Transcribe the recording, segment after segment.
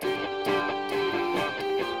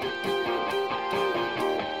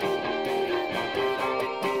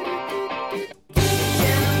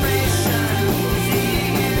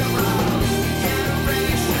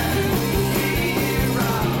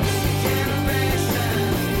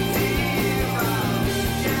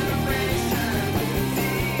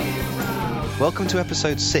Welcome to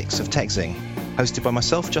episode 6 of techzing, hosted by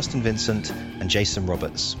myself, Justin Vincent, and Jason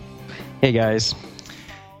Roberts. Hey guys.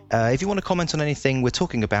 If you want to comment on anything we're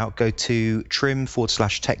talking about, go to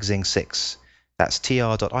trim/techzing6. That's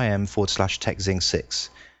tr.im/techzing6,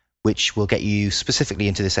 which will get you specifically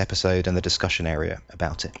into this episode and the discussion area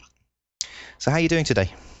about it. So how are you doing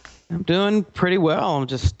today? I'm doing pretty well. I'm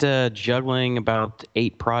just juggling about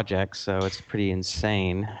 8 projects, so it's pretty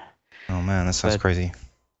insane. Oh man, that sounds crazy.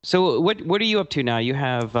 So what are you up to now? You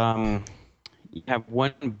have one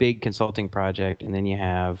big consulting project, and then you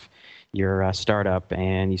have your startup,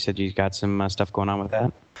 and you said you've got some stuff going on with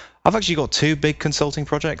that? I've actually got 2 big consulting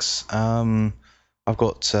projects. I've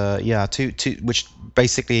got two, which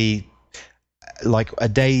basically like a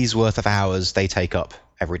day's worth of hours they take up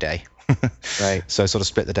every day. Right. So I sort of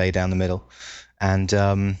split the day down the middle, and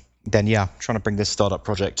then trying to bring this startup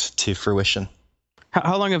project to fruition.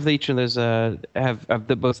 How long have each of those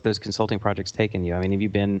both of those consulting projects taken you? I mean, have you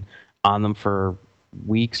been on them for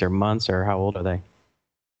weeks or months, or how old are they?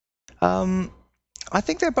 I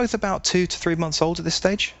think they're both about 2 to 3 months old at this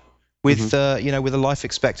stage, with with a life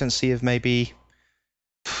expectancy of maybe,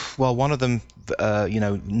 well, one of them,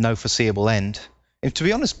 no foreseeable end. And to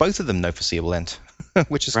be honest, both of them no foreseeable end,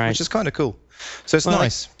 which is kind of cool. So it's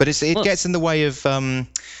nice, but it gets in the way of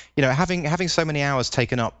having so many hours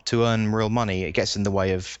taken up to earn real money. It gets in the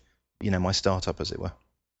way of my startup, as it were.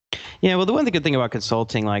 Yeah, well, the one good thing about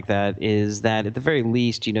consulting like that is that at the very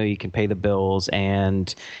least, you can pay the bills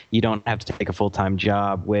and you don't have to take a full-time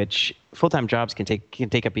job, which full-time jobs can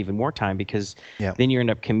take up even more time because then you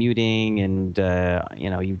end up commuting and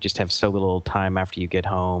you just have so little time after you get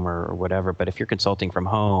home or whatever. But if you're consulting from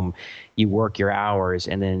home, you work your hours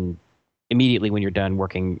and then immediately when you're done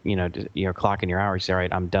working, you're clocking your hours, you say, all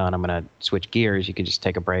right, I'm done. I'm going to switch gears. You can just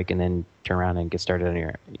take a break and then turn around and get started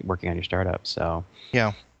on working on your startup. So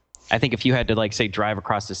yeah. I think if you had to, say, drive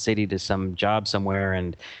across the city to some job somewhere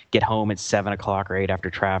and get home at 7 o'clock or 8 after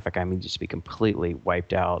traffic, I mean, just be completely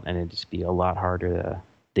wiped out, and it'd just be a lot harder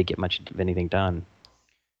to get much of anything done.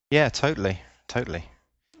 Yeah, totally. I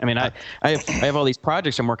mean, I have all these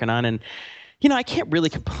projects I'm working on, and I can't really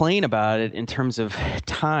complain about it in terms of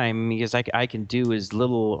time because I can do as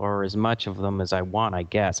little or as much of them as I want, I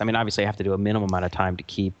guess. I mean, obviously, I have to do a minimum amount of time to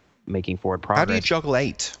keep making forward progress. How do you juggle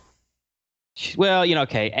 8? Well,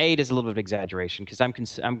 8 is a little bit of exaggeration because I'm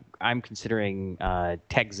considering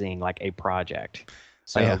techzing like a project.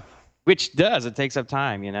 So, which it takes up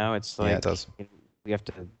time. It's like it does. We have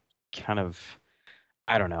to kind of,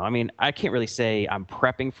 I don't know. I mean, I can't really say I'm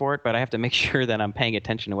prepping for it, but I have to make sure that I'm paying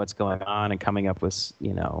attention to what's going on and coming up with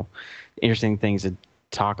interesting things to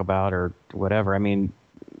talk about or whatever. I mean,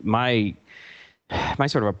 my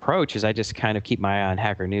sort of approach is I just kind of keep my eye on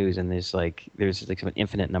Hacker News, and there's an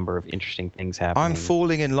infinite number of interesting things happening. I'm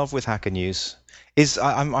falling in love with Hacker News.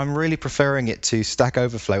 I'm really preferring it to Stack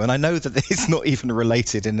Overflow, and I know that it's not even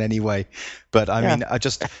related in any way, but I mean, I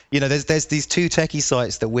just there's these 2 techie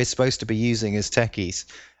sites that we're supposed to be using as techies,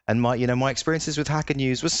 and my experiences with Hacker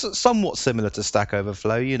News was somewhat similar to Stack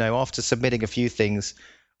Overflow. After submitting a few things,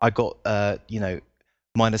 I got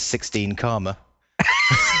minus 16 karma.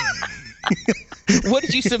 What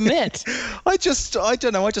did you submit? I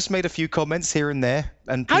don't know. I just made a few comments here and there.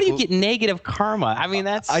 And how do you get negative karma? I mean,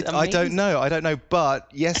 that's amazing. I don't know.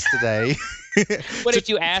 But yesterday, what did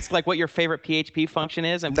you ask? Like, what your favorite PHP function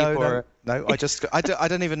is? And no. I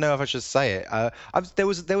don't even know if I should say it. There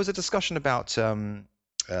was a discussion about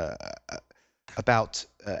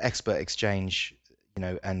Expert Exchange,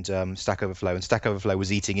 and Stack Overflow, and Stack Overflow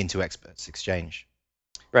was eating into Expert Exchange,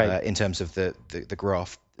 right? In terms of the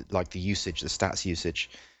graph. Like the usage, the stats usage.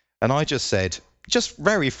 And I just said, just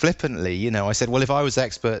very flippantly, I said, well, if I was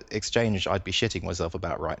Expert Exchange, I'd be shitting myself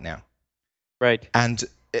about right now. Right. And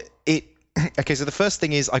okay, so the first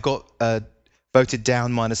thing is I got voted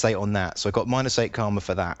down -8 on that. So I got -8 karma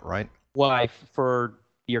for that, right? Why? For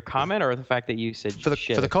your comment or the fact that you said for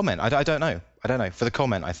the comment? I don't know. For the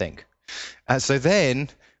comment, I think. So then,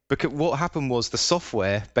 because what happened was the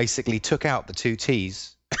software basically took out the 2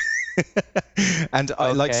 T's. And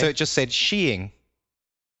so it just said sheeing.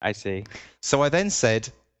 I see. So I then said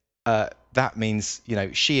that means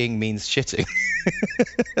sheeing means shitting,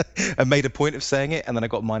 and made a point of saying it, and then I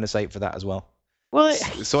got -8 for that as well. Well,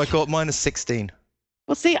 so I got -16.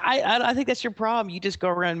 Well, see, I think that's your problem. You just go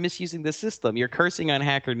around misusing the system. You're cursing on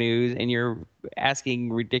Hacker News, and you're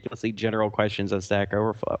asking ridiculously general questions on Stack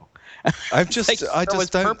Overflow. I just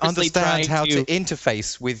don't understand how to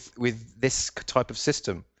interface with this type of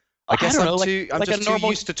system. I guess I'm too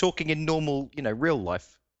used to talking in normal, real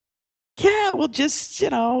life. Yeah, well, just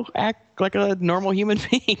act like a normal human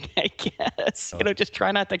being, I guess. Oh. Just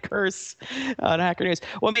try not to curse on Hacker News.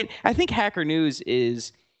 Well, I mean, I think Hacker News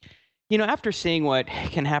is, after seeing what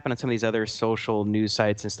can happen on some of these other social news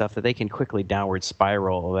sites and stuff, that they can quickly downward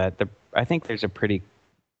spiral. I think they're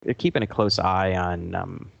keeping a close eye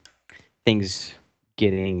on things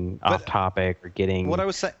getting off But topic or getting. what I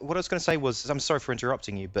was going to say was, I'm sorry for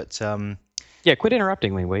interrupting you, but Yeah, quit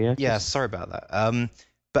interrupting me, will you? yeah, sorry about that.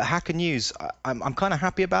 But Hacker News, I'm kind of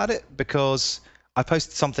happy about it because I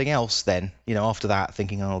posted something else then, after that,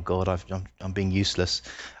 thinking, oh God, I'm being useless.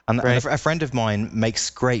 And Right. a friend of mine makes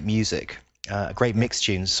great music, great mix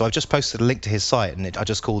tunes. So I've just posted a link to his site, and I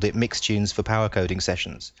just called it Mix Tunes for Power Coding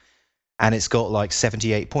Sessions. And it's got like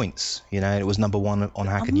 78 points, and it was #1 on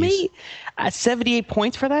Hacker News. 78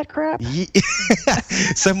 points for that crap? Yeah.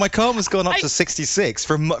 So my karma's gone up I- to 66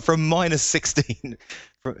 from -16.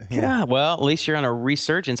 Yeah, well, at least you're on a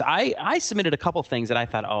resurgence. I submitted a couple things that I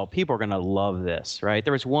thought, oh, people are going to love this, right?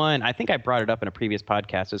 There was one, I think I brought it up in a previous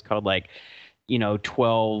podcast. It was called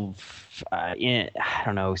 12 I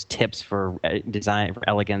don't know, tips for design for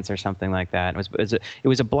elegance or something like that. It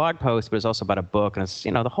was a blog post, but it was also about a book, and it's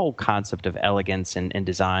the whole concept of elegance and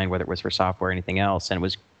design, whether it was for software or anything else. And it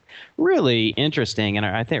was really interesting, and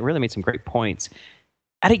I think it really made some great points.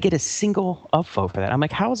 I didn't get a single upvote for that. I'm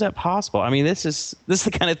like, how is that possible? I mean, this is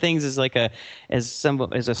the kind of things as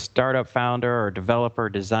a startup founder or developer,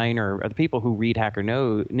 designer, or the people who read Hacker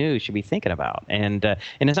News should be thinking about. And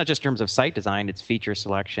it's not just in terms of site design; it's feature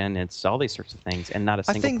selection, it's all these sorts of things, and not a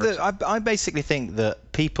single. I basically think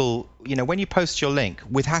that people, when you post your link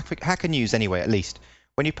with Hacker News anyway, at least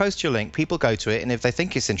when you post your link, people go to it, and if they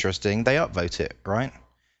think it's interesting, they upvote it, right?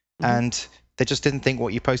 Mm-hmm. And they just didn't think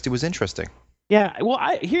what you posted was interesting. Yeah, well,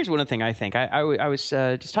 here's one thing I think. I was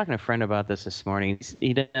just talking to a friend about this morning.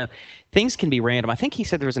 Things can be random. I think he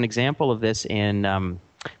said there was an example of this in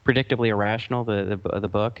Predictably Irrational, the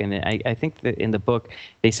book, and I think that in the book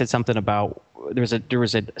they said something about there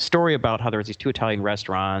was a story about how there was these two Italian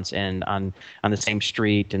restaurants and on the same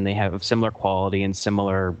street, and they have similar quality and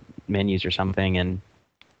similar menus or something, and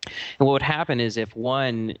what would happen is if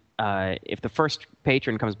the first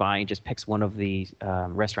patron comes by and just picks one of the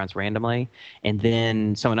restaurants randomly, and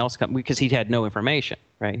then someone else comes, because he had no information,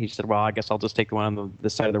 right? He just said, well, I guess I'll just take the one on the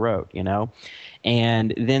side of the road,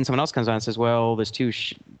 And then someone else comes on and says, well, there's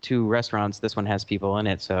two restaurants. This one has people in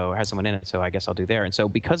it, so has someone in it, so I guess I'll do there. And so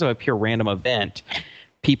because of a pure random event,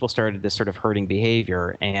 people started this sort of herding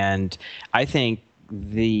behavior. And I think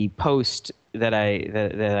the post that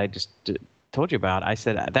I just told you about, I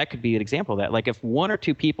said that could be an example of that. Like if one or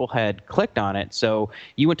two people had clicked on it, so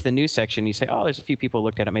you went to the news section, you say, oh, there's a few people who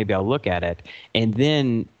looked at it, maybe I'll look at it, and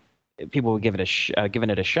then people would give it giving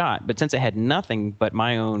it a shot. But since it had nothing but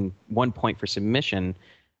my own 1 point for submission,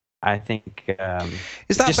 I think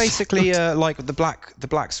is that basically like the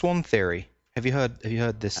black swan theory? Have you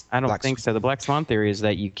heard this? I don't think so. The black swan theory is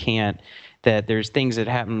that there's things that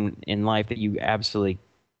happen in life that you absolutely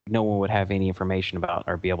no one would have any information about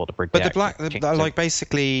or be able to predict. But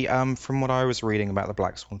basically, from what I was reading about the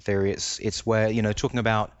black swan theory, it's where talking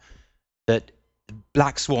about that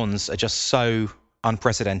black swans are just so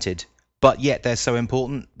unprecedented, but yet they're so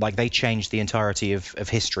important. Like they change the entirety of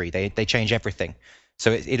history. They change everything.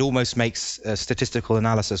 So it almost makes statistical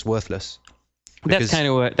analysis worthless. That's kind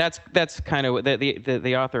of what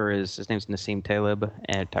the author is. His name's Nassim Taleb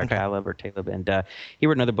and he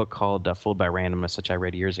wrote another book called Fooled by Randomness, which I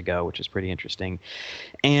read years ago, which is pretty interesting.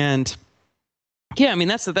 And yeah, I mean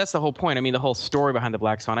that's the whole point. I mean the whole story behind the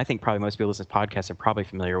black swan. I think probably most people listening to this podcast are probably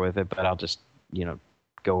familiar with it, but I'll just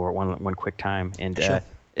go over one quick time. And sure.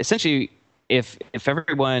 Essentially, if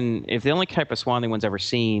the only type of swan anyone's ever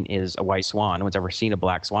seen is a white swan, no one's ever seen a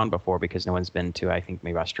black swan before because no one's been to, I think,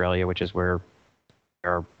 maybe Australia, which is where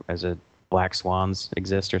black swans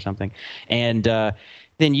exist or something, and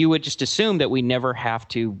then you would just assume that we never have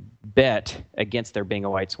to bet against there being a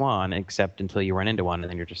white swan, except until you run into one, and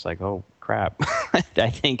then you're just like, oh crap. I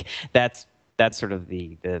think that's sort of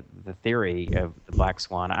the theory of the black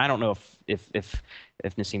swan. I don't know if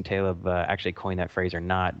Nassim Taleb actually coined that phrase or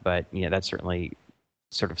not, but that's certainly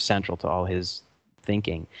sort of central to all his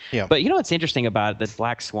thinking. Yeah. But what's interesting about the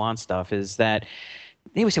black swan stuff is that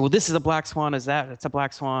they would say, well, this is a black swan. It's a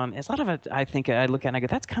black swan. It's a lot of it. I think I look at it and I go,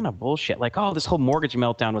 that's kind of bullshit. Like, oh, this whole mortgage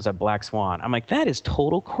meltdown was a black swan. I'm like, that is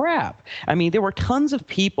total crap. I mean, there were tons of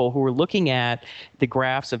people who were looking at the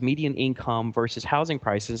graphs of median income versus housing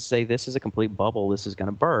prices, say this is a complete bubble. This is going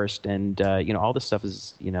to burst. And, all this stuff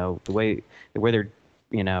is, the way they're,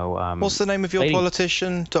 what's the name of your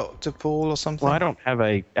politician, Dr. Paul or something? Well, I don't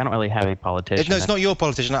really have a politician. No, it's not your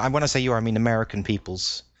politician. When I say you, I mean American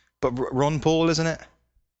people's but Ron Paul, isn't it?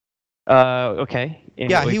 Okay.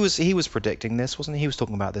 Yeah, he was predicting this, wasn't he? He was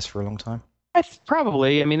talking about this for a long time.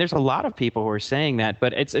 Probably. I mean, there's a lot of people who are saying that,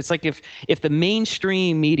 but it's like if the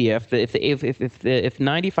mainstream media, if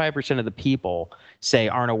 95% of the people say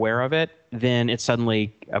aren't aware of it, then it's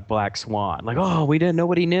suddenly a black swan. Like, oh, we didn't,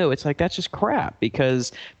 nobody knew. It's like that's just crap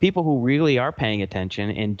because people who really are paying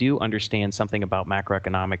attention and do understand something about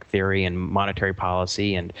macroeconomic theory and monetary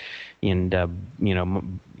policy and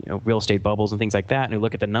real estate bubbles and things like that, and who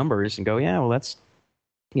look at the numbers and go, yeah, well, that's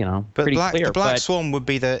But pretty clear. the black swan would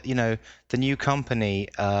be the new company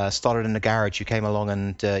started in a garage who came along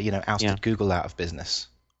and ousted Google out of business.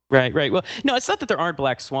 Right, right. Well, no, it's not that there aren't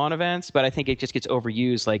black swan events, but I think it just gets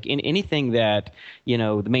overused. Like in anything that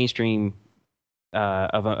the mainstream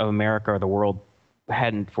of America or the world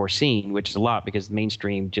hadn't foreseen, which is a lot because the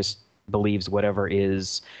mainstream just believes whatever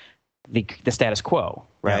is the status quo,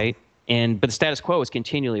 right? Yeah. But the status quo is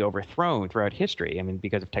continually overthrown throughout history. I mean,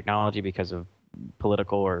 because of technology, because of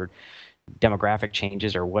political or demographic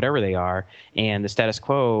changes or whatever they are, and the status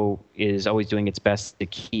quo is always doing its best to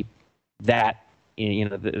keep that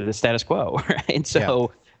the status quo, right? And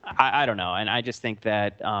so I don't know, and I just think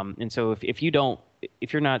that and so if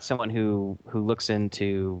you're not someone who looks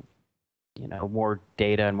into more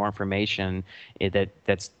data and more information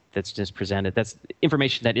that's just presented, that's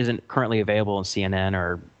information that isn't currently available in CNN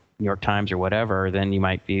or New York Times or whatever, then you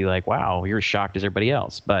might be like, wow, you're as shocked as everybody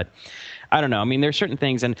else. But I don't know. I mean, there's certain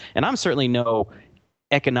things, and I'm certainly no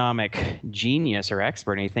economic genius or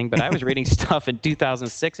expert or anything, but I was reading stuff in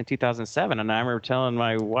 2006 and 2007, and I remember telling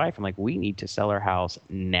my wife, I'm like, we need to sell our house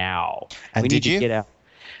now. And we did need you? To get out.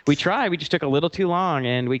 We tried. We just took a little too long,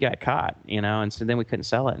 and we got caught, and so then we couldn't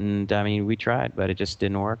sell it. And I mean, we tried, but it just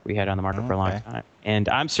didn't work. We had it on the market for a long time. And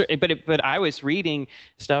I'm certain, but I was reading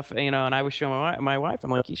stuff, and I was showing my wife.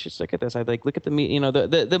 I'm like, you should look at this. I'd like look at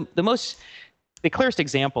the clearest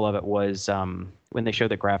example of it was when they showed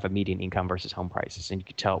the graph of median income versus home prices, and you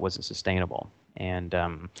could tell it wasn't sustainable. And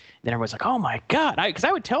then everyone's like, "Oh my God!" Because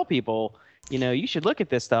I would tell people, you should look at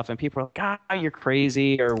this stuff, and people are like, "Ah, you're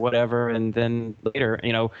crazy" or whatever. And then later,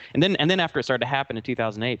 and then after it started to happen in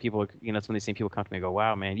 2008, people, some of these same people come to me and go,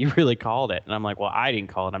 "Wow, man, you really called it." And I'm like, "Well, I didn't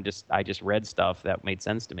call it. I just read stuff that made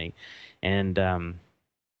sense to me," and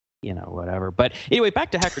whatever. But anyway,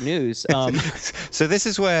 back to Hacker News. So this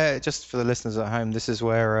is where, just for the listeners at home, this is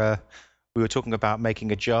where we were talking about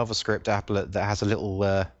making a JavaScript applet that has a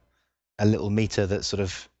little meter that sort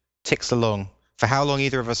of ticks along for how long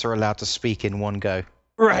either of us are allowed to speak in one go.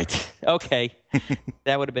 Right. Okay.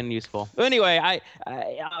 That would have been useful. But anyway,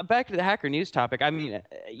 I back to the Hacker News topic. I mean,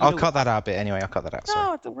 I'll cut that out a bit anyway. I'll cut that out.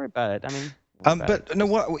 Sorry. No, don't worry about it. I mean, but no,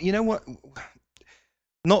 what you know what?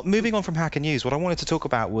 Not moving on from Hacker News, what I wanted to talk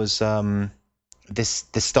about was this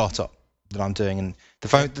startup that I'm doing, and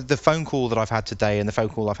the phone call that I've had today, and the phone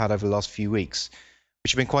call I've had over the last few weeks,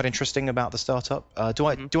 which have been quite interesting about the startup. Do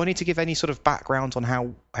I need to give any sort of background on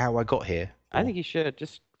how I got here? I think you should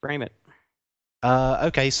just frame it.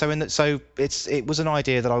 Okay, so it was an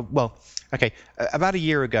idea that about a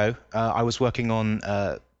year ago, I was working on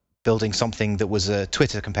building something that was a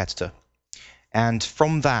Twitter competitor. And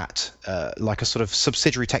from that, like a sort of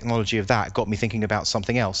subsidiary technology of that got me thinking about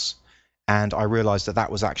something else. And I realized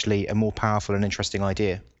that was actually a more powerful and interesting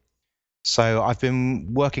idea. So I've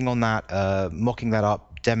been working on that, mocking that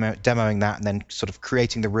up, demoing that, and then sort of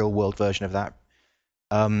creating the real world version of that.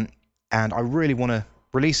 And I really want to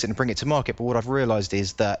release it and bring it to market. But what I've realized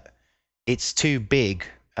is that it's too big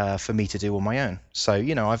for me to do on my own. So,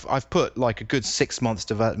 I've put like a good 6 months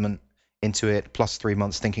development into it, plus 3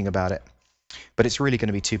 months thinking about it. But it's really going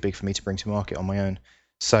to be too big for me to bring to market on my own.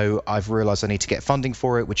 So I've realized I need to get funding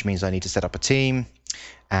for it, which means I need to set up a team.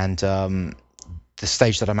 And the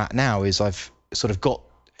stage that I'm at now is I've sort of got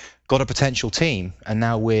a potential team, and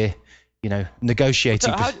now we're,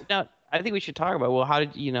 negotiating. So now, I think we should talk about, well, how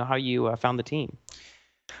did how you found the team?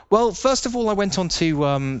 Well, first of all, I went on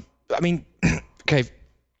to, okay,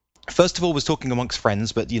 first of all was talking amongst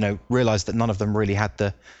friends, but, realized that none of them really had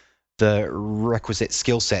the requisite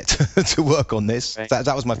skill set to work on this. Right.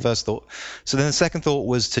 That was my first thought. So then the second thought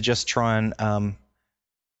was to just try and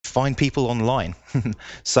find people online.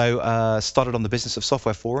 So started on the Business of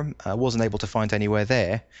Software forum. I wasn't able to find anywhere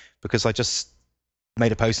there because I just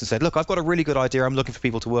made a post and said, look, I've got a really good idea. I'm looking for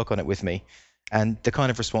people to work on it with me. And the kind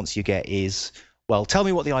of response you get is, well, tell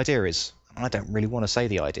me what the idea is. I don't really want to say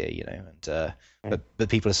the idea, and but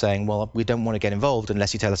people are saying, well, we don't want to get involved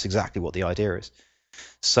unless you tell us exactly what the idea is.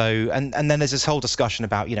 So and then there's this whole discussion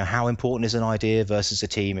about how important is an idea versus a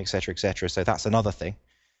team, et cetera, et cetera. So that's another thing.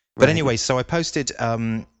 But anyway, so I posted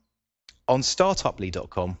on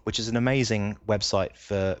startuply.com, which is an amazing website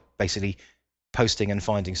for basically posting and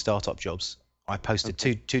finding startup jobs. I posted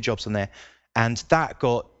two jobs on there, and that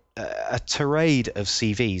got a tirade of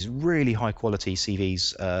CVs, really high quality CVs.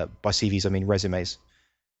 By CVs I mean resumes.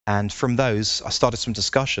 And from those, I started some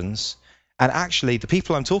discussions. And actually, the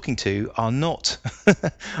people I'm talking to are not,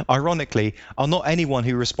 ironically, are not anyone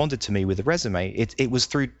who responded to me with a resume. It was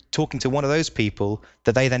through talking to one of those people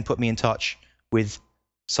that they then put me in touch with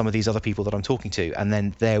some of these other people that I'm talking to, and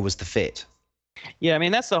then there was the fit. Yeah, I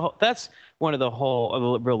mean that's one of the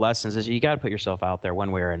whole real lessons is you got to put yourself out there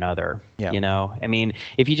one way or another. Yeah. You know, I mean,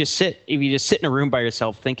 if you just sit in a room by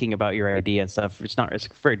yourself thinking about your idea and stuff, it's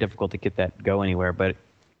very difficult to get that go anywhere. But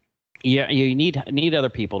yeah, you need other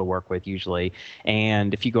people to work with usually,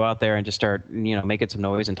 and if you go out there and just start making some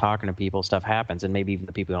noise and talking to people, stuff happens, and maybe even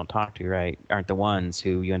the people you don't talk to aren't the ones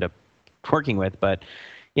who you end up working with, but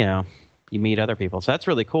you meet other people. So that's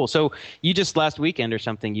really cool. So you just last weekend or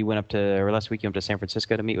something, last week you went to San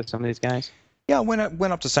Francisco to meet with some of these guys? Yeah, I went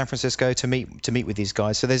up to San Francisco to meet with these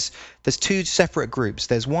guys. So there's two separate groups.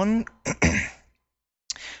 There's one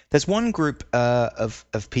group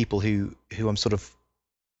of people who I'm sort of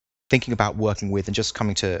thinking about working with and just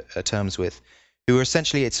coming to terms with, who are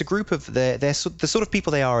essentially, it's a group of the sort of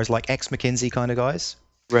people they are as like ex-McKinsey kind of guys.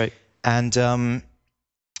 Right. And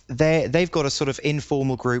they've got a sort of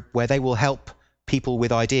informal group where they will help people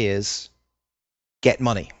with ideas get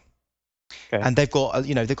money. Okay. And they've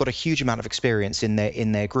got a huge amount of experience in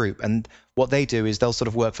their group. And what they do is they'll sort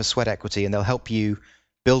of work for sweat equity, and they'll help you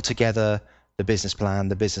build together the business plan,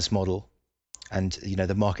 the business model, and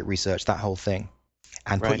the market research, that whole thing,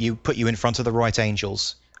 and Right. put you in front of the right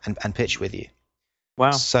angels and pitch with you.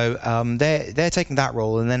 Wow. So they're taking that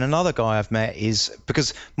role. And then another guy I've met is,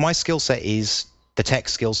 because my skill set is the tech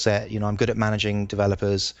skill set. I'm good at managing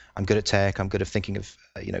developers. I'm good at tech. I'm good at thinking of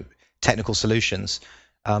technical solutions.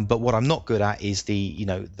 But what I'm not good at is the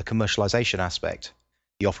commercialization aspect,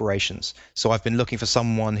 the operations. So I've been looking for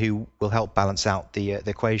someone who will help balance out the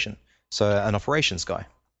equation. So an operations guy.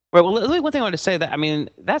 Right. Well, one thing I wanted to say that, I mean,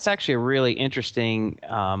 that's actually a really interesting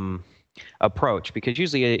approach, because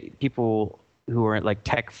usually people who are like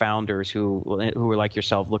tech founders who are like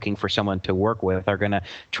yourself looking for someone to work with are going to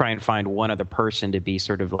try and find one other person to be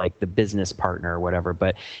sort of like the business partner or whatever.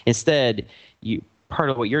 But instead, part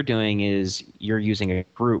of what you're doing is you're using a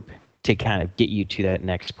group to kind of get you to that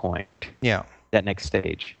next point. Yeah. That next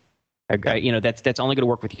stage. That's only going to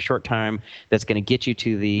work with you short time. That's going to get you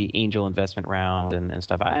to the angel investment round and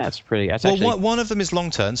stuff. One of them is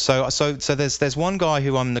long term. So there's one guy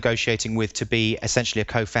who I'm negotiating with to be essentially a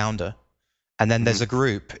co-founder, and then there's a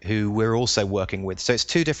group who we're also working with. So it's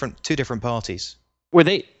two different parties.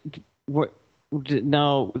 Did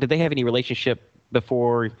they have any relationship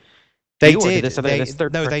before? They did.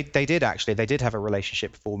 They did actually. They did have a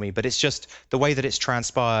relationship for me, but it's just the way that it's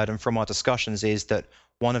transpired, and from our discussions, is that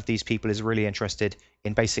one of these people is really interested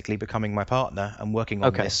in basically becoming my partner and working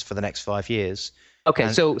on this for the next 5 years. Okay,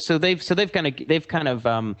 and so they've kind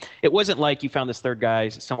of it wasn't like you found this third guy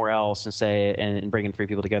somewhere else and bringing three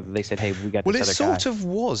people together. They said, hey, we got this other guy.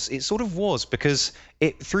 It sort of was because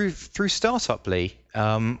through Startuply,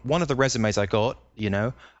 one of the resumes I got,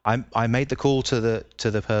 I made the call to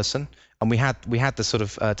the person, and we had this sort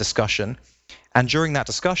of discussion, and during that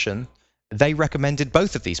discussion, they recommended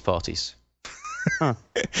both of these parties. Huh.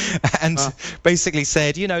 And basically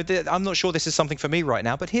said, I'm not sure this is something for me right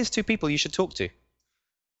now, but here's two people you should talk to.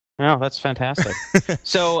 Oh, that's fantastic.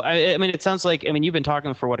 So, I mean, it sounds like, you've been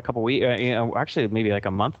talking for a couple of weeks, actually maybe like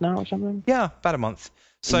a month now or something? Yeah, about a month.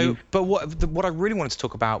 So, but what I really wanted to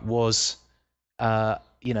talk about was,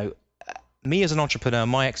 me as an entrepreneur,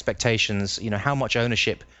 my expectations, how much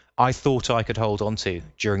ownership I thought I could hold on to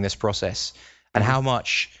during this process, and how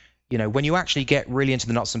much, when you actually get really into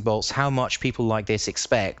the nuts and bolts, how much people like this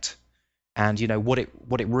expect, and what it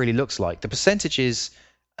really looks like. The percentages,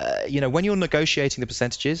 when you're negotiating the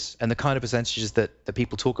percentages and the kind of percentages that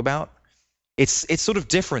people talk about, it's sort of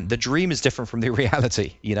different. The dream is different from the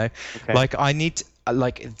reality. Okay. Like I'm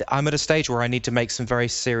at a stage where I need to make some very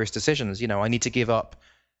serious decisions. I need to give up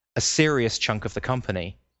a serious chunk of the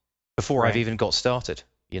company before I've even got started.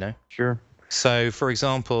 Sure. So, for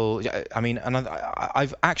example,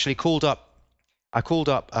 I've actually called up. I called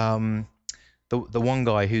up the one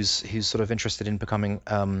guy who's sort of interested in becoming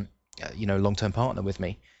long-term partner with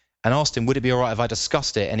me, and asked him, would it be all right if I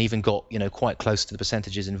discussed it and even got quite close to the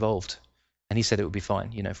percentages involved, and he said it would be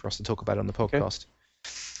fine, for us to talk about it on the podcast.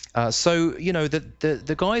 Okay. So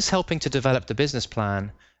the guys helping to develop the business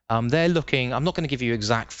plan, they're looking. I'm not going to give you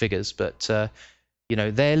exact figures, but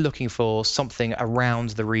they're looking for something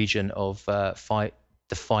around the region of the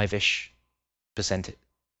 5-ish percent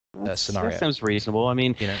That scenario. sounds reasonable. I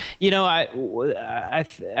mean, You know, I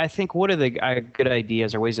think one of the good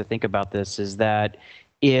ideas or ways to think about this is that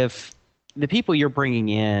if the people you're bringing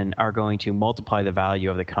in are going to multiply the value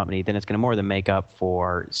of the company, then it's going to more than make up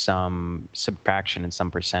for some subtraction and some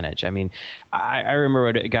percentage. I mean, I remember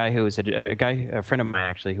a guy who was a friend of mine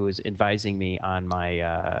actually, who was advising me on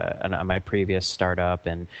my previous startup,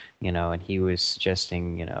 and and he was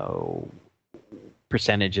suggesting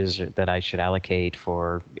percentages that I should allocate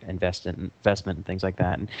for investment and things like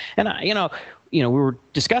that. And I, we were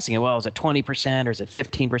discussing it. Well, is it 20% or is it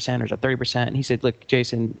 15% or is it 30%? And he said, look,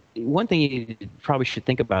 Jason, one thing you probably should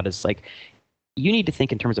think about is like, you need to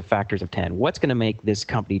think in terms of factors of 10. What's going to make this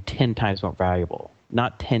company 10 times more valuable?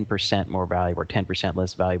 Not 10% more valuable or 10%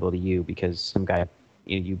 less valuable to you because some guy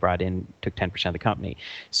you brought in took 10% of the company.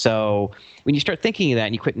 So when you start thinking of that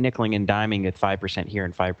and you quit nickeling and diming at 5% here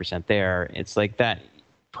and 5% there, it's like that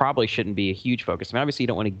probably shouldn't be a huge focus. I mean, obviously you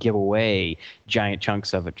don't want to give away giant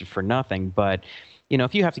chunks of it for nothing, but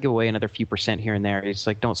if you have to give away another few percent here and there, it's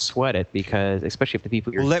like, don't sweat it, because especially if the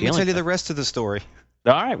people you're well, let me dealing tell you the with. rest of the story.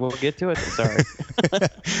 All right, we'll get to it. Sorry.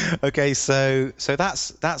 Okay, so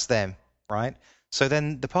that's them, right? So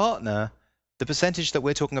then the partner, the percentage that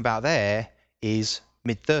we're talking about there is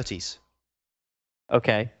mid-30s.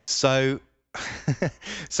 Okay. So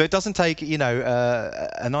so it doesn't take an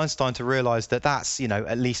Einstein to realize that that's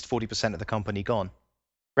at least 40% of the company gone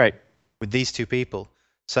Right. with these two people.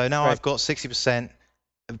 So now Right. I've got 60%,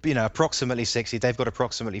 approximately 60. They've got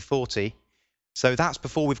approximately 40. So that's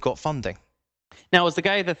before we've got funding. Now, is the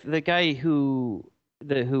guy who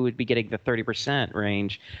would be getting the 30%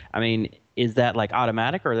 range? I mean, is that like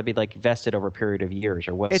automatic, or would that be like vested over a period of years,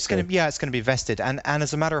 or what's It's going to it's going to be vested, and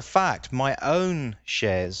as a matter of fact, my own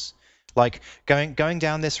shares, like going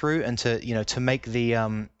down this route, and to make the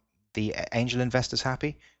angel investors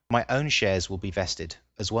happy, my own shares will be vested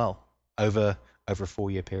as well over a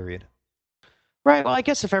 4-year period. Right. Well, I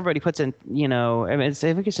guess if everybody puts in, I mean,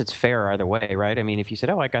 I guess it's fair either way, right? I mean, if you said,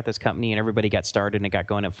 "Oh, I got this company," and everybody got started and it got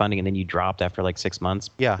going up funding, and then you dropped after like 6 months,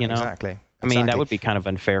 Yeah, exactly. I mean, that Exactly. would be kind of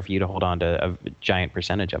unfair for you to hold on to a giant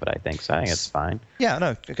percentage of it, I think. So I think it's fine. Yeah,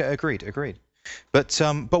 no, agreed. But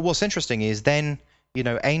what's interesting is then,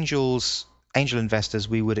 angel investors,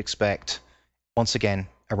 we would expect once again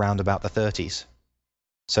around about the 30s.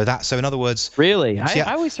 So in other words, Really? yeah.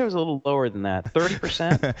 I always thought it was a little lower than that.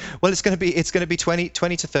 30%? Well, it's going to be 20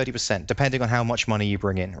 to 30%, depending on how much money you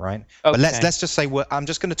bring in, right? Okay. But let's just say I'm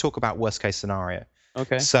just going to talk about worst case scenario.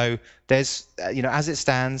 Okay. So there's as it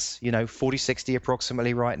stands, 40-60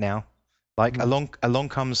 approximately right now. Like along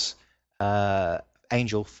comes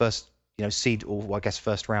Angel first, seed, or well, I guess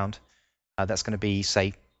first round. That's going to be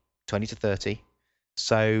say 20 to 30.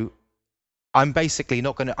 So I'm basically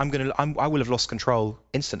not going to I will have lost control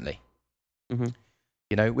instantly.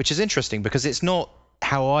 Which is interesting because it's not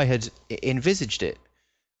how I had envisaged it.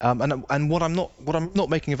 And what I'm not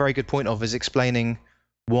making a very good point of is explaining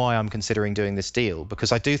why I'm considering doing this deal,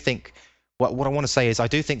 because I do think what I want to say is I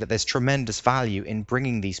do think that there's tremendous value in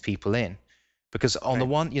bringing these people in, because on the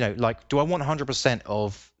one, like, do I want 100%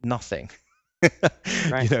 of nothing,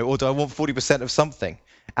 or do I want 40% of something?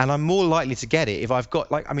 And I'm more likely to get it if I've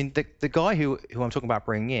got, like, I mean, the guy who I'm talking about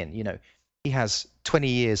bringing in, he has 20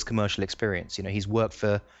 years commercial experience. He's worked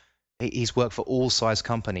for all size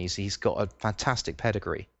companies. He's got a fantastic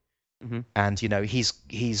pedigree. And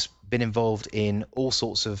he's been involved in all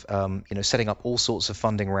sorts of setting up all sorts of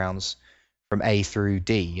funding rounds from A through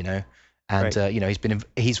D, and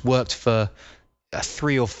he's worked for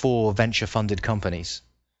 3 or 4 venture funded companies.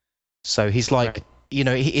 So he's like,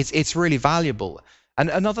 it's really valuable. And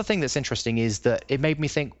another thing that's interesting is that it made me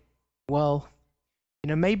think, well,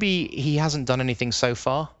 maybe he hasn't done anything so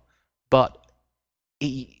far, but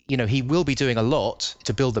he will be doing a lot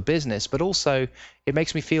to build the business, but also it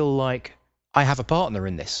makes me feel like I have a partner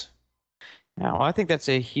in this. Yeah, well, I think that's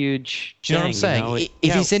a huge Do you know what I'm saying?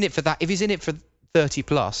 If he's in it for that, if he's in it for 30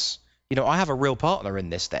 plus, I have a real partner in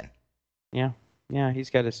this then. Yeah, he's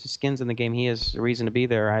got his skins in the game. He has a reason to be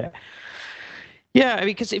there. Yeah, I mean,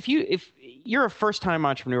 because if you're a first-time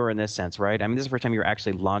entrepreneur in this sense, right? I mean, this is the first time you're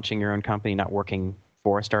actually launching your own company, not working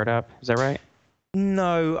for a startup. Is that right?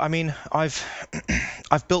 No, I mean, I've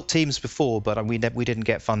built teams before, but we didn't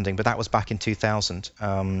get funding. But that was back in 2000,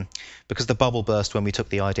 because the bubble burst when we took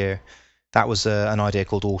the idea. That was an idea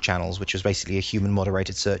called All Channels, which was basically a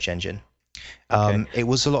human-moderated search engine. It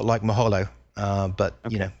was a lot like Maholo, but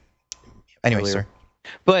anyway. Sorry.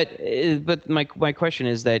 But my question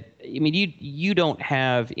is that, I mean, you don't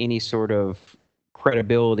have any sort of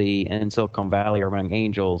credibility in Silicon Valley or among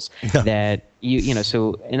angels No. that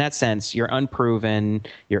so in that sense, you're unproven,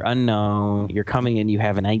 you're unknown, you're coming in, you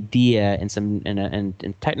have an idea and some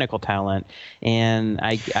and technical talent, and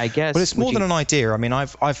I Well, guess it's more than an idea. I mean,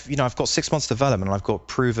 I've got 6 months development, and I've got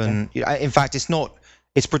proven. In fact,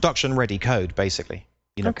 it's production ready code basically.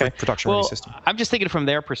 Okay. Production ready Well, system. I'm just thinking from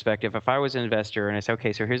their perspective. If I was an investor and I say,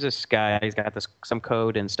 okay, so here's this guy, he's got some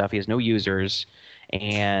code and stuff. He has no users,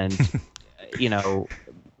 and you know,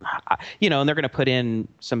 and they're going to put in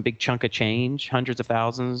some big chunk of change, hundreds of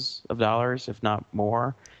thousands of dollars, if not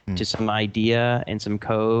more, to some idea and some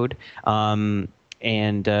code.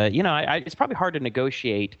 It's probably hard to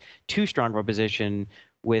negotiate too strong of a position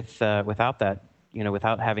without that,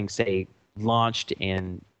 without having, say, launched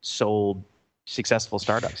and sold successful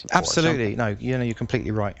startups before. Absolutely. No, you're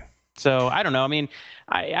completely right. So I don't know. I mean,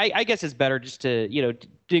 I guess it's better just to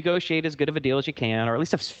negotiate as good of a deal as you can, or at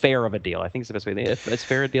least as fair of a deal. I think it's the best way. As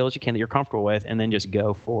fair a deal as you can that you're comfortable with, and then just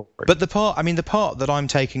go forward. But the part that I'm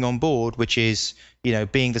taking on board, which is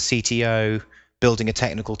being the CTO, building a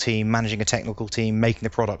technical team, managing a technical team, making the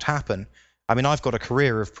product happen. I mean, I've got a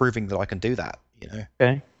career of proving that I can do that.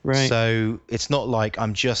 Okay, right. So it's not like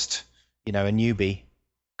I'm just a newbie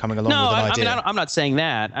coming along with an idea. I mean, I'm not saying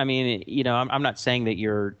that. I mean, I'm not saying that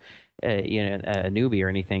you're a newbie or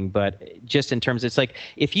anything, but just in terms, it's like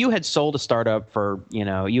if you had sold a startup for,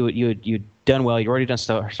 you'd done well, you'd already done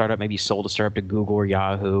startup, maybe you sold a startup to Google or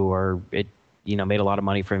Yahoo, or it, made a lot of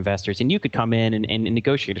money for investors, and you could come in and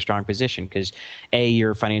negotiate a strong position because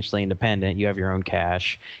you're financially independent, you have your own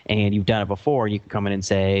cash, and you've done it before. You could come in and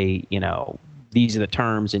say, these are the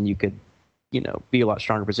terms, and you could be a lot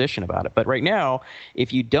stronger position about it. But right now,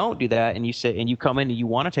 if you don't do that and you come in and you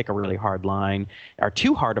want to take a really hard line or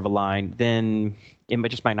too hard of a line, then it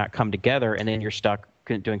just might not come together, and then you're stuck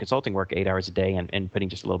doing consulting work 8 hours a day and putting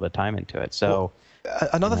just a little bit of time into it. So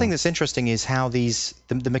another thing that's interesting is how the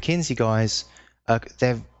McKinsey guys,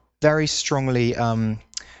 they're very strongly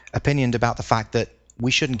opinioned about the fact that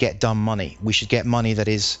we shouldn't get dumb money. We should get money that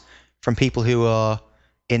is from people who are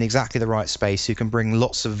in exactly the right space, who can bring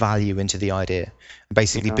lots of value into the idea and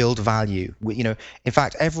basically build value. In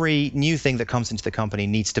fact, every new thing that comes into the company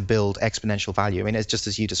needs to build exponential value. I mean, it's just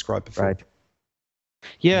as you described before. Right.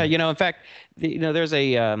 Yeah, in fact, there's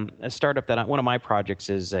a startup that one of my projects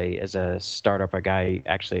is a startup. A guy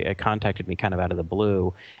actually contacted me kind of out of the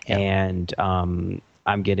blue, and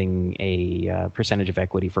I'm getting a percentage of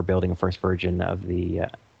equity for building a first version of the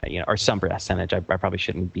or some percentage. I probably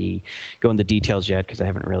shouldn't be going into details yet because I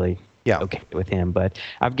haven't really okay with him. But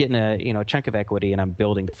I'm getting a chunk of equity, and I'm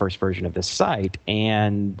building the first version of this site.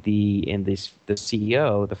 And the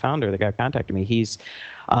CEO, the founder, the guy who contacted me, he's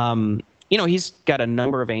he's got a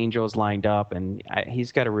number of angels lined up, and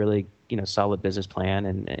he's got a really solid business plan,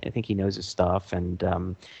 and I think he knows his stuff.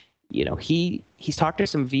 And he's talked to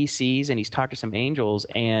some VCs and he's talked to some angels,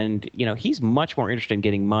 and he's much more interested in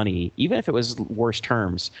getting money, even if it was worse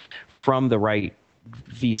terms, from the right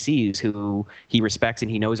VCs who he respects and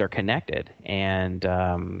he knows are connected. And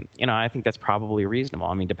I think that's probably reasonable.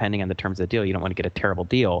 I mean, depending on the terms of the deal, you don't want to get a terrible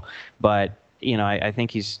deal, but I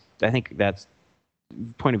think that's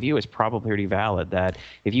point of view is probably pretty valid, that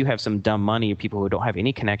if you have some dumb money, people who don't have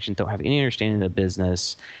any connections, don't have any understanding of the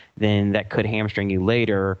business, then that could hamstring you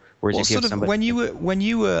later. Whereas if you have somebody, when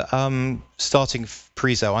you were starting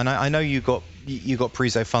Prezo, I know you got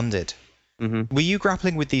Prezo funded. Mm-hmm. Were you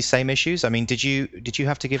grappling with these same issues? I mean, did you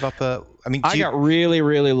have to give up I got really,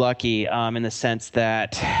 really lucky in the sense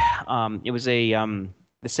that it was the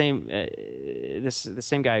same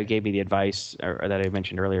guy who gave me the advice or that I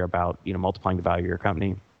mentioned earlier about multiplying the value of your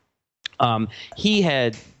company. He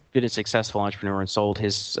had been a successful entrepreneur and sold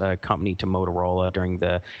his company to Motorola during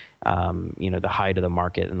the the height of the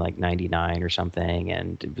market in like '99 or something,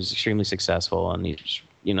 and it was extremely successful. And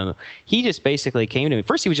he just basically came to me.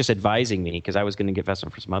 First, he was just advising me because I was going to get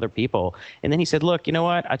investment for some other people, and then he said, "Look, you know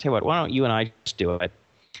what? I tell you what. Why don't you and I just do it?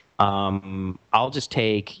 I'll just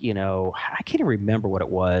take, I can't even remember what it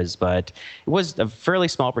was, but it was a fairly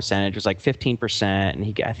small percentage. It was like 15%.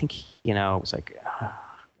 And I think, it was like, I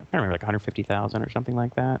can't remember, like 150,000 or something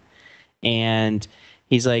like that. And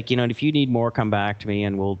he's like, if you need more, come back to me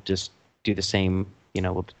and we'll just do the same,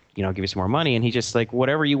 we'll, give you some more money. And he just like,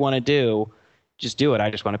 whatever you want to do, just do it.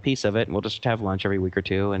 I just want a piece of it. And we'll just have lunch every week or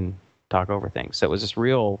two and talk over things. So it was this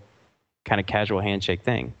real kind of casual handshake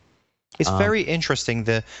thing. It's very interesting,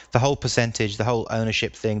 the whole percentage, the whole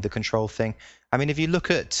ownership thing, the control thing. I mean, if you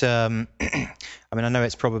look at, I mean, I know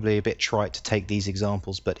it's probably a bit trite to take these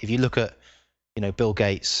examples, but if you look at, Bill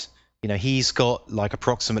Gates, he's got like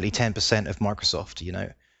approximately 10% of Microsoft,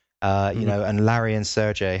 and Larry and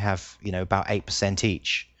Sergey have, about 8%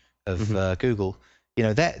 each of Google.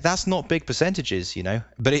 That's not big percentages,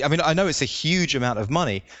 But I know it's a huge amount of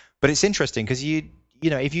money, but it's interesting because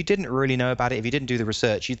if you didn't really know about it, if you didn't do the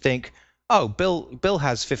research, you'd think, oh, Bill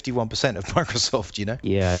has 51% of Microsoft,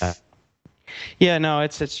 Yeah. Yeah, no,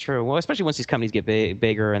 it's true. Well, especially once these companies get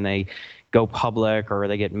bigger and they go public or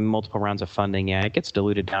they get multiple rounds of funding, yeah, it gets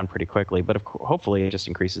diluted down pretty quickly. But hopefully, it just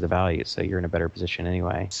increases the value, so you're in a better position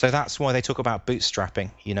anyway. So that's why they talk about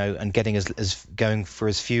bootstrapping, and getting as going for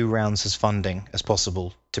as few rounds as funding as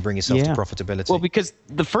possible to bring yourself to profitability. Well, because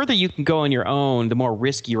the further you can go on your own, the more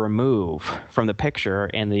risk you remove from the picture,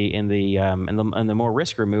 and the more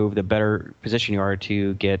risk removed, the better position you are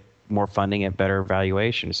to get more funding at better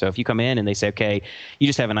valuation. So if you come in and they say, okay, you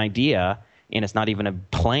just have an idea and it's not even a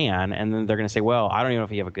plan, and then they're going to say, well, I don't even know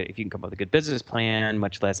if you can come up with a good business plan,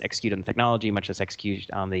 much less execute on the technology, much less execute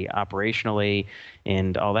on the operationally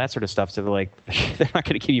and all that sort of stuff. So they're not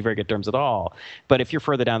going to give you very good terms at all. But if you're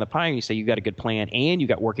further down the pipe and you say you got a good plan and you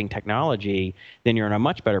got working technology, then you're in a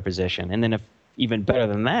much better position. And then if even better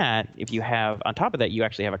than that, if you have, on top of that, you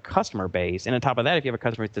actually have a customer base. And on top of that, if you have a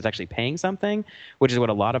customer that's actually paying something, which is what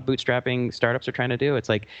a lot of bootstrapping startups are trying to do, it's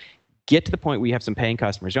like, get to the point where you have some paying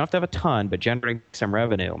customers. You don't have to have a ton, but generate some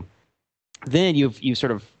revenue. Then you've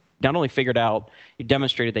sort of not only figured out, you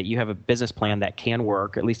demonstrated that you have a business plan that can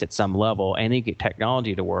work, at least at some level, and then you get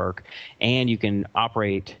technology to work, and you can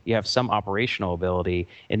operate, you have some operational ability.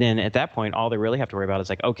 And then at that point, all they really have to worry about is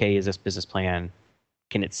like, okay, is this business plan,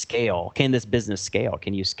 can it scale? Can this business scale?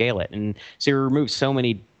 Can you scale it? And so you remove so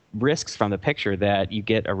many risks from the picture that you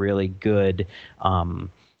get a really good,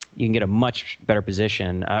 you can get a much better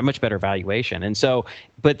position, a much better valuation. And so,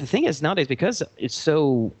 but the thing is nowadays, because it's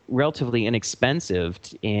so relatively inexpensive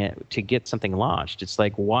to get something launched, it's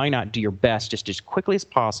like, why not do your best just as quickly as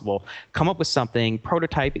possible, come up with something,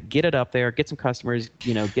 prototype it, get it up there, get some customers,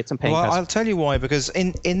 get some paying customers. I'll tell you why, because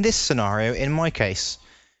in this scenario, in my case,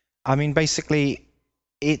 basically,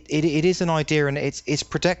 it is an idea, and it's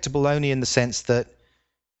predictable only in the sense that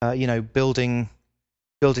building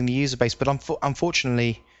the user base. But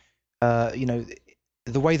unfortunately,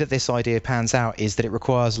 the way that this idea pans out is that it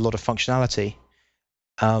requires a lot of functionality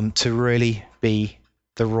to really be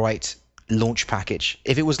the right launch package.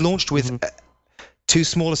 If it was launched with too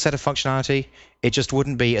small a set of functionality, it just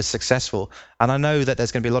wouldn't be as successful. And I know that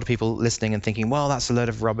there's going to be a lot of people listening and thinking, well, that's a load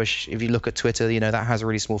of rubbish. If you look at Twitter, that has a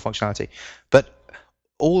really small functionality. But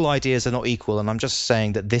all ideas are not equal, and I'm just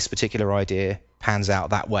saying that this particular idea pans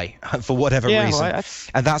out that way for whatever reason,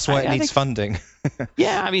 and that's why it needs funding.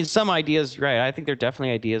 Yeah, some ideas, right? I think there are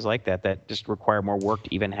definitely ideas like that just require more work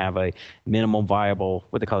to even have a minimum viable,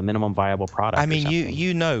 what they call a minimum viable product.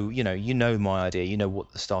 You know my idea. You know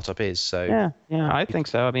what the startup is. So yeah, I think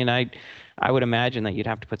so. I would imagine that you'd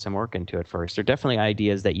have to put some work into it first. There are definitely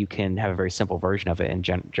ideas that you can have a very simple version of it and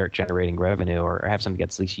generating revenue, or have something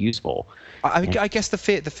that's at least useful. I guess the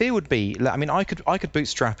fear would be, I could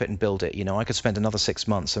bootstrap it and build it. I could spend another 6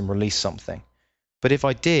 months and release something. But if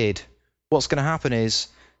I did, what's going to happen is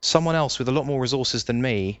someone else with a lot more resources than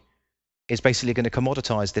me is basically going to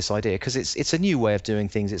commoditize this idea, because it's a new way of doing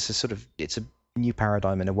things. It's a new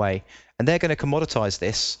paradigm in a way, and they're going to commoditize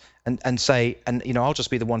this and say, I'll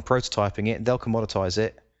just be the one prototyping it, and they'll commoditize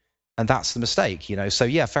it, and that's the mistake. So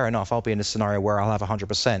yeah, fair enough, I'll be in a scenario where I'll have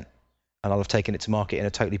 100% and I'll have taken it to market in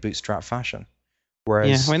a totally bootstrap fashion.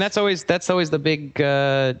 Whereas, that's always the big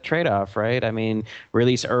trade-off, right?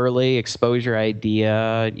 Release early, expose your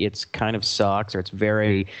idea. It's kind of sucks, or it's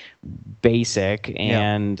very basic,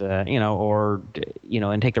 and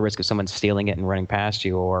and take the risk of someone stealing it and running past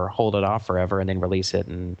you, or hold it off forever and then release it,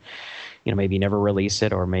 and maybe never release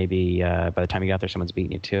it, or maybe by the time you got there, someone's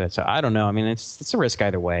beating you to it. So I don't know. It's a risk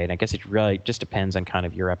either way, and I guess it really just depends on kind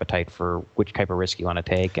of your appetite for which type of risk you want to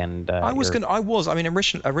take. And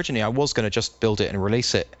originally I was going to just build it and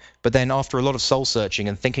release it, but then after a lot of soul searching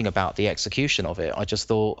and thinking about the execution of it, I just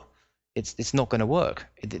thought it's not going to work.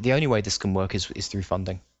 The only way this can work is through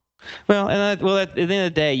funding. Well, at the end of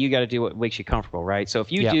the day, you got to do what makes you comfortable, right? So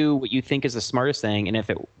if you do what you think is the smartest thing, and if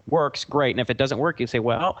it works, great. And if it doesn't work, you say,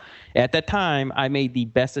 well, at that time, I made the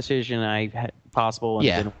best decision I had possible,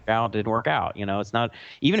 and it didn't work out. It's not,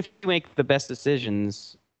 even if you make the best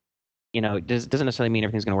decisions, it doesn't necessarily mean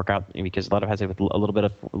everything's going to work out, because a lot of it has to do with a little bit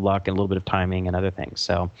of luck and a little bit of timing and other things.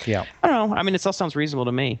 So I don't know. It all sounds reasonable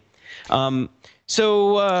to me.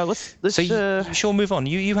 So let's. Sure, move on.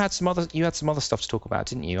 You had some other stuff to talk about,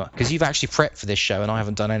 didn't you? Because you've actually prepped for this show, and I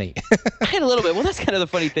haven't done any. I had a little bit. Well, that's kind of the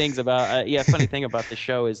funny things about. Funny thing about the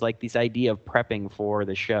show is like this idea of prepping for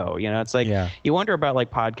the show. It's like you wonder about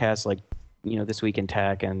like podcasts like This Week in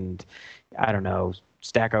Tech, and I don't know,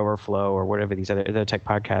 Stack Overflow or whatever these other tech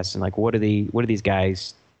podcasts, and like what do these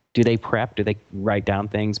guys do? They prep? Do they write down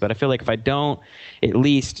things? But I feel like if I don't at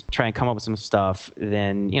least try and come up with some stuff,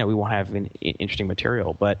 then we won't have interesting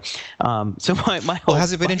material. But so my whole,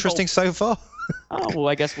 has it been interesting so far? Oh well,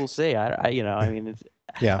 I guess we'll see. I mean, it's,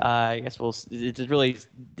 yeah. I guess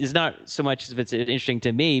it's not so much if it's interesting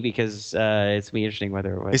to me because it's me interesting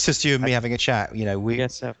whether it's just you and me having a chat. We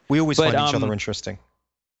guess so. We always find each other interesting.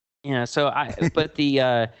 Yeah. So but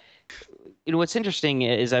the what's interesting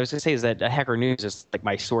is I was going to say is that Hacker News is like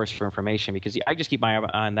my source for information because I just keep my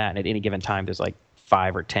eye on that, and at any given time there's like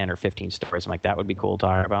 5 or 10 or 15 stories. I'm like, that would be cool to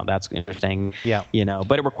talk about. That's interesting. Yeah.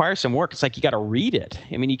 But it requires some work. It's like you got to read it.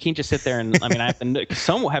 I mean, you can't just sit there and I mean, I have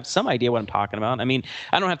to have some idea what I'm talking about. I mean,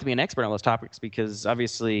 I don't have to be an expert on those topics because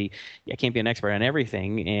obviously I can't be an expert on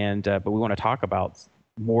everything, and but we want to talk about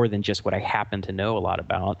more than just what I happen to know a lot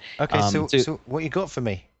about. Okay, so what you got for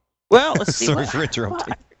me? Well, let's see. Sorry for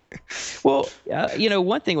interrupting. Well,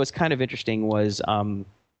 one thing was kind of interesting was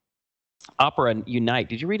Opera Unite.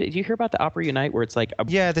 Did you read it? Did you hear about the Opera Unite where it's like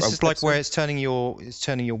this is like where it's turning your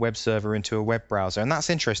web server into a web browser, and that's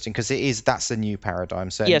interesting because that's the new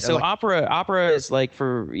paradigm. So so Opera is like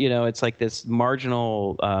for it's like this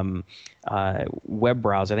marginal web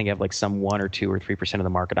browser. I think you have like some 1 or 2 or 3% of the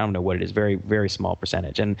market. I don't know what it is. Very, very small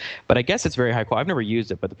percentage. But I guess it's very high quality. I've never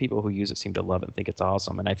used it, but the people who use it seem to love it and think it's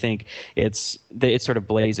awesome. And I think it sort of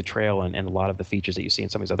blazed a trail and a lot of the features that you see in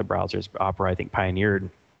some of these other browsers. Opera, I think, pioneered.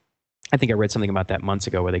 I think I read something about that months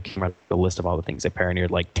ago where they came out with a list of all the things they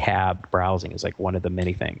pioneered, like tabbed browsing is like one of the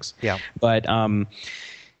many things. Yeah. But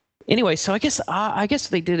anyway, so I guess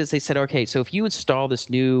what they did is they said, okay, so if you install this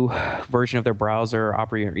new version of their browser,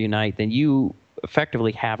 Opera Unite, then you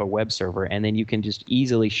effectively have a web server, and then you can just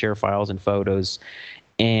easily share files and photos.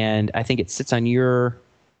 And I think it sits on your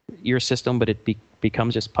system, but it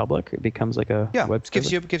becomes just public. It becomes like a web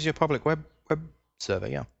server. gives you a public web server.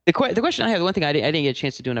 Yeah. The question I have, the one thing I didn't get a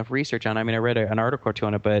chance to do enough research on. I mean, I read an article or two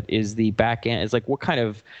on it, but is the back end? Is like what kind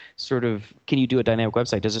of sort of can you do a dynamic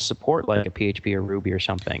website? Does it support like a PHP or Ruby or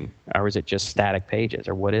something, or is it just static pages,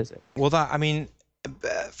 or what is it? Well,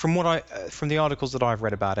 from the articles that I've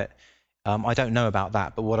read about it, I don't know about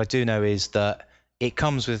that, but what I do know is that it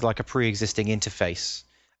comes with like a pre-existing interface.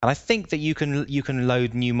 And I think that you can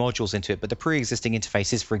load new modules into it, but the pre-existing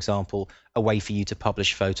interface is, for example, a way for you to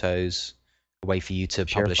publish photos, a way for you to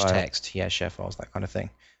publish text, share files, that kind of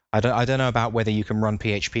thing. I don't know about whether you can run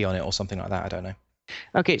PHP on it or something like that. I don't know.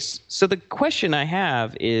 Okay, so the question I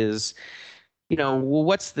have is,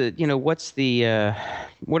 what are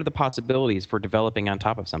the possibilities for developing on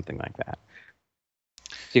top of something like that?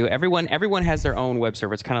 So everyone has their own web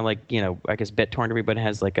server. It's kind of like I guess BitTorrent. Everybody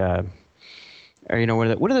has like a. Or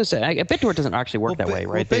what are those? BitTorrent doesn't actually work that way,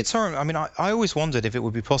 right? Well, BitTorrent. I mean, I always wondered if it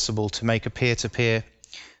would be possible to make a peer-to-peer.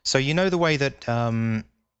 So the way that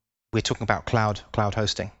we're talking about cloud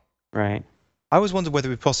hosting, right? I always wondered whether it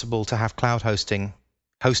would be possible to have cloud hosting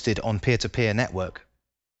hosted on peer-to-peer network.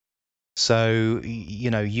 So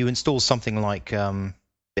you install something like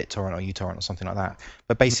BitTorrent or uTorrent or something like that.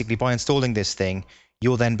 But basically, by installing this thing,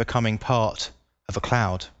 you're then becoming part of a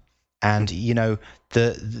cloud. And the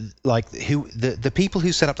people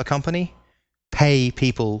who set up the company pay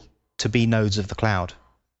people to be nodes of the cloud.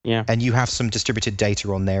 Yeah. And you have some distributed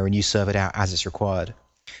data on there, and you serve it out as it's required.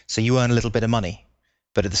 So you earn a little bit of money,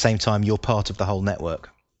 but at the same time, you're part of the whole network.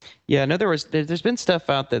 Yeah. No, there's been stuff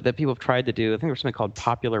out that people have tried to do. I think there was something called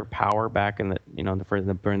Popular Power back in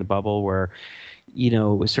during the bubble where. It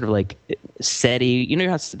was sort of like SETI. You know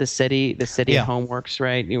how the SETI at home works,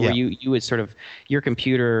 right? Where you would sort of your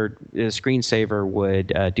computer, the screensaver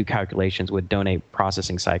would do calculations, would donate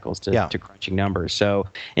processing cycles to crunching numbers. So,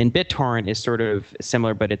 and BitTorrent is sort of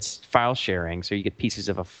similar, but it's file sharing. So you get pieces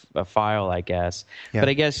of a file, I guess. Yeah. But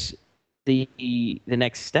I guess the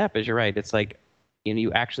next step is you're right. It's like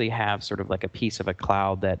you actually have sort of like a piece of a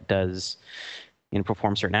cloud that does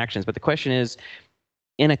perform certain actions. But the question is,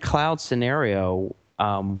 in a cloud scenario,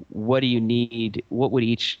 what do you need? What would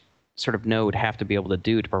each sort of node have to be able to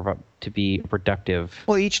do to be productive?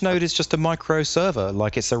 Well, each node is just a micro server.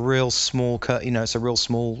 Like it's a real small, it's a real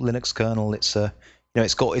small Linux kernel. It's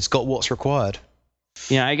it's got what's required.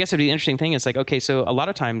 Yeah, I guess it'd be the interesting thing is like, okay, so a lot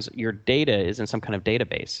of times your data is in some kind of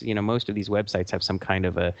database. Most of these websites have some kind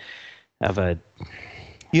of a.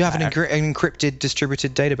 You have an encrypted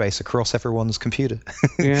distributed database across everyone's computer.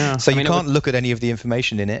 Yeah. So you can't look at any of the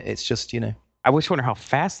information in it. It's just, I always wonder how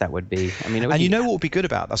fast that would be. I mean, what would be good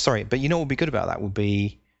about that? Sorry, but what would be good about that would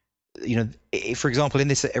be, for example, in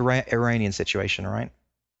this Iranian situation, right?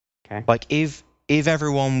 Okay. Like if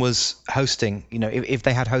everyone was hosting, if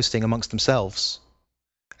they had hosting amongst themselves,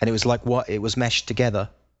 and it was like it was meshed together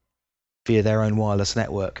via their own wireless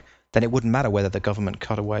network, then it wouldn't matter whether the government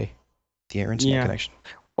cut away the internet connection.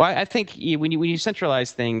 Well, I think when you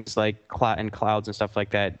centralize things like clouds and stuff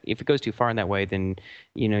like that, if it goes too far in that way, then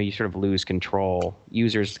you sort of lose control.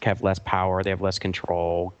 Users have less power, they have less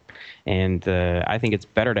control, and I think it's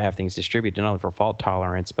better to have things distributed not only for fault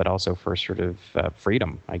tolerance but also for sort of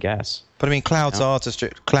freedom, I guess. But I mean, cloud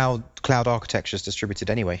architecture is distributed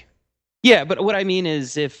anyway. Yeah, but what I mean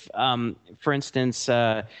is if, for instance,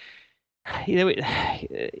 the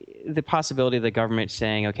possibility of the government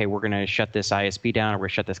saying, okay, we're going to shut this ISP down, or we're going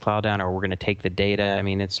to shut this cloud down, or we're going to take the data. I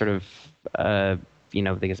mean, it's sort of,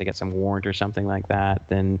 because they get some warrant or something like that,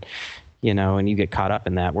 then, and you get caught up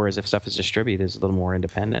in that. Whereas if stuff is distributed, there's a little more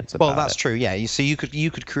independence about it. Well, that's true, yeah. You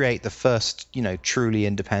could create the first, truly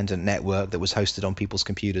independent network that was hosted on people's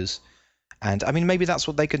computers. And I mean, maybe that's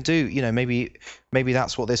what they can do. Maybe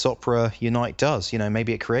that's what this Opera Unite does.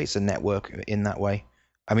 Maybe it creates a network in that way.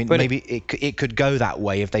 I mean, maybe it could go that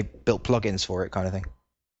way if they built plugins for it, kind of thing.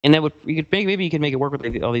 And that maybe you could make it work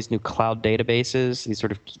with all these new cloud databases,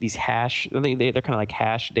 these hash. They're kind of like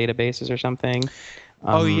hash databases or something.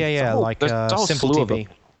 Like SimpleDB.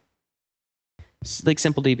 Like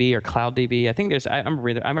SimpleDB or CloudDB. I think I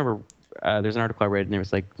remember there's an article I read and there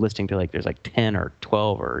was like listing to there's like 10 or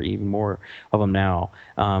 12 or even more of them now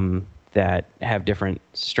that have different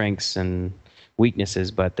strengths and weaknesses,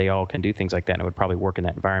 but they all can do things like that, and it would probably work in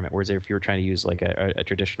that environment. Whereas if you were trying to use like a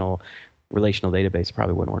traditional relational database, it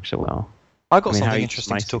probably wouldn't work so well. I got something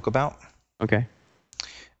interesting to talk about. Okay.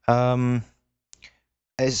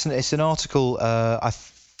 It's an article. I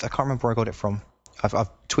can't remember where I got it from. I've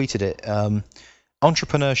tweeted it.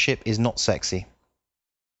 Entrepreneurship is not sexy.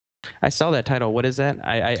 I saw that title. What is that?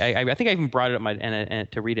 I think I even brought it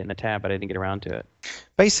up to read it in the tab, but I didn't get around to it.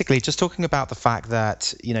 Basically, just talking about the fact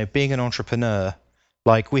that being an entrepreneur,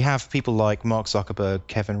 like we have people like Mark Zuckerberg,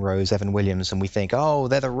 Kevin Rose, Evan Williams, and we think, oh,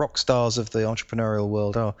 they're the rock stars of the entrepreneurial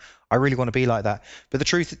world. Oh, I really want to be like that. But the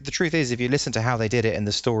truth is, if you listen to how they did it in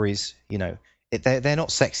the stories, they're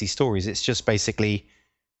not sexy stories. It's just basically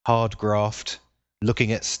hard graft,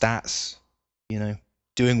 looking at stats,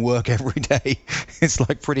 doing work every day. It's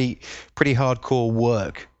like pretty hardcore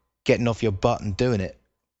work, getting off your butt and doing it.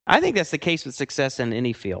 I think that's the case with success in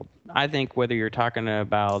any field. I think whether you're talking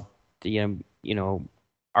about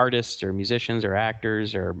artists or musicians or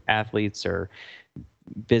actors or athletes or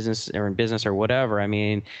in business or whatever, I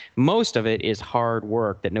mean, most of it is hard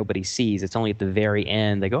work that nobody sees. It's only at the very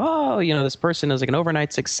end they go, oh, this person is like an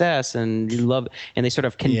overnight success, and and they sort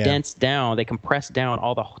of condense down, they compress down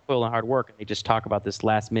all the toil and hard work, and they just talk about this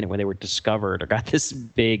last minute when they were discovered or got this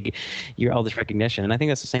all this recognition. And I think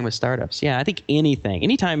that's the same with startups. Yeah, I think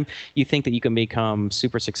anytime you think that you can become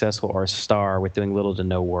super successful or a star with doing little to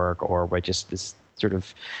no work, or by just this sort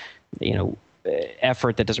of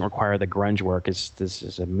effort that doesn't require the grunge work, this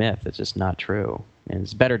is a myth. It's just not true. And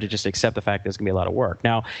it's better to just accept the fact that there's going to be a lot of work.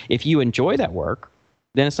 Now, if you enjoy that work,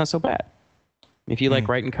 then it's not so bad. If you like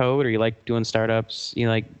writing code, or you like doing startups, you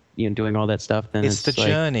like doing all that stuff, then it's the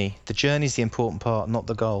journey. The journey's the important part, not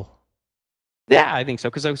the goal. Yeah, I think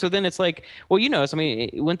so. Because so then it's like, well, I mean,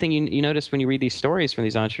 one thing you notice when you read these stories from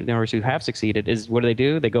these entrepreneurs who have succeeded is, what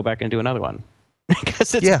do? They go back and do another one.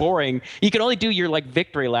 Because it's boring. You can only do your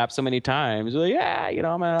victory lap so many times. Like,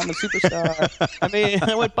 I'm a superstar. I mean,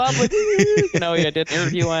 I went public. I did an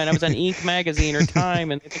interview and I was on Inc. magazine or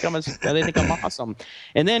Time, and they think I'm awesome.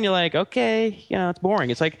 And then you're like, okay, it's boring.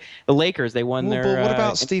 It's like the Lakers. They won their. But what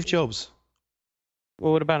about Steve Jobs?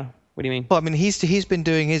 Well, what about him? What do you mean? Well, I mean, he's been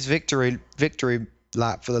doing his victory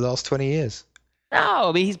lap for the last 20 years. No,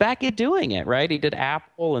 I mean, he's back at doing it, right? He did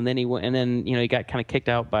Apple, and then he went, and then he got kind of kicked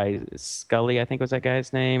out by Scully, I think was that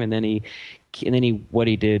guy's name, and then he tried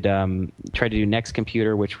to do Next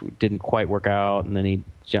Computer, which didn't quite work out, and then he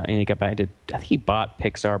got back to, I think he bought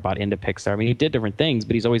into Pixar. I mean, he did different things,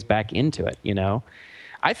 but he's always back into it.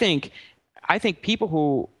 I think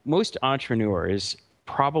most entrepreneurs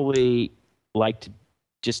probably like to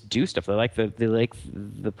just do stuff. They like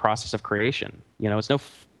the process of creation. It's no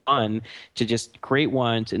fun to just create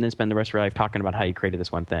one and then spend the rest of your life talking about how you created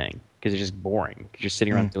this one thing, because it's just boring. You're just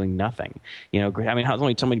sitting around doing nothing. I mean, there's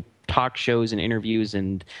only so many talk shows and interviews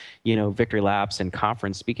and victory laps and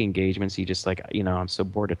conference speaking engagements. You just I'm so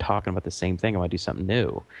bored of talking about the same thing. I want to do something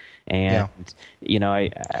new, and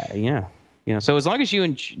so as long as you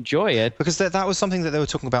enjoy it, because that was something that they were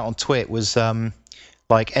talking about on Twitter was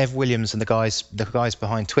like Ev Williams and the guys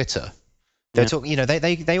behind Twitter. They were talking,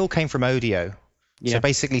 they all came from Odeo. Yeah. So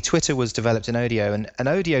basically, Twitter was developed in Odeo, and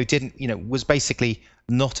Odeo was basically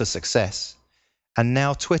not a success. And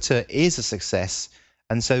now Twitter is a success,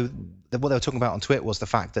 And so what they were talking about on Twitter was the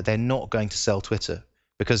fact that they're not going to sell Twitter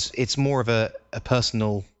because it's more of a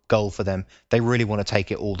personal goal for them. They really want to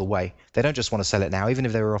take it all the way. They don't just want to sell it now, even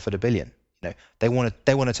if they were offered $1 billion. They want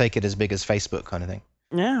to take it as big as Facebook kind of thing.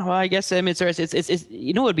 Yeah, well, I guess I mean it's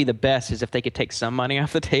you know what would be the best is if they could take some money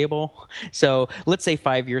off the table. So let's say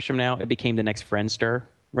 5 years from now, it became the next Friendster,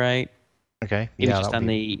 right? Okay. It was Yeah, just that on would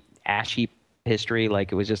be. the ash heap history,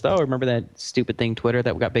 like it was just, oh, remember that stupid thing Twitter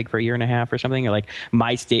that got big for a year and a half or something, or like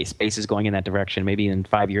MySpace is going in that direction. Maybe in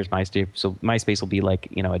 5 years, MySpace will be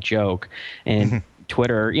like a joke, and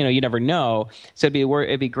Twitter, you never know. So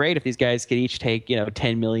it'd be great if these guys could each take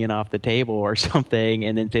 10 million off the table or something,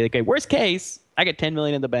 and then say, okay, worst case, I get 10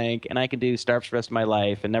 million in the bank and I can do startups for the rest of my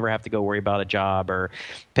life and never have to go worry about a job or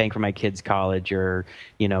paying for my kids' college or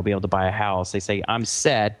be able to buy a house. They say I'm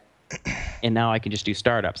set, and now I can just do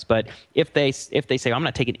startups. But if they say I'm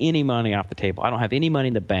not taking any money off the table, I don't have any money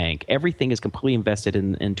in the bank, everything is completely invested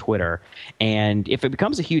in Twitter, and if it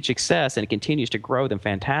becomes a huge success and it continues to grow, then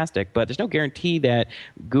fantastic. But there's no guarantee that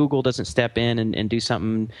Google doesn't step in and do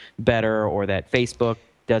something better, or that Facebook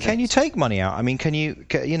doesn't. Can you take money out? I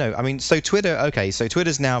mean, so Twitter, okay, so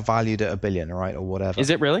Twitter's now valued at $1 billion, right, or whatever. Is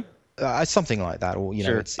it really? Something like that, or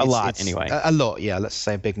Sure. it's A lot it's anyway. A lot, yeah. Let's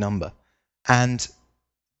say a big number, and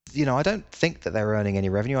I don't think that they're earning any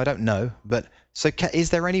revenue. I don't know, but so is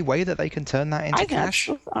there any way that they can turn that into cash?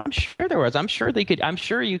 I'm sure there was. I'm sure they could. I'm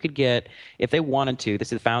sure you could get, if they wanted to.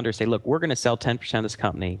 This is the founders say, look, we're going to sell 10% of this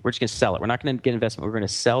company. We're just going to sell it. We're not going to get investment. We're going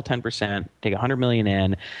to sell 10%, take 100 million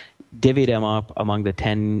in, divvy them up among the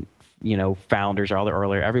 10, founders or all the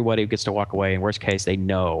earlier. Everybody gets to walk away. In worst case, they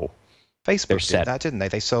know Facebook did that, didn't they?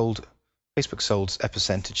 Facebook sold a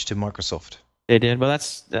percentage to Microsoft. They did. Well,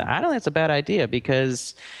 I don't think that's a bad idea,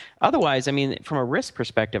 because otherwise, I mean, from a risk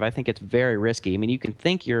perspective, I think it's very risky. I mean, you can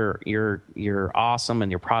think you're awesome and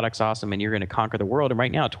your product's awesome and you're going to conquer the world. And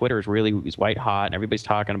right now, Twitter is white hot and everybody's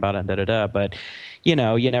talking about it. But you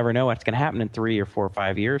never know what's going to happen in 3 or 4 or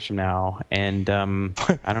 5 years from now. And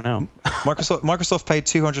I don't know. Microsoft paid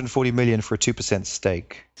 $240 million for a 2%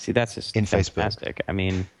 stake. See, that's just in fantastic. Facebook. I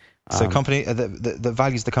mean, so company the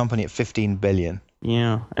values the company at $15 billion.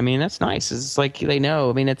 Yeah, I mean that's nice. It's like they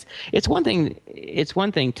know. I mean, it's one thing. It's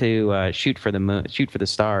one thing to shoot for the moon, shoot for the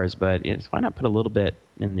stars, but why not put a little bit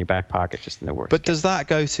in your back pocket, just in the worst. But does that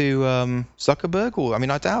go to Zuckerberg? Or I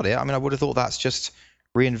mean, I doubt it. I mean, I would have thought that's just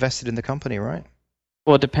reinvested in the company, right?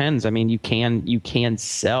 Well, it depends. I mean, you can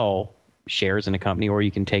sell shares in a company, or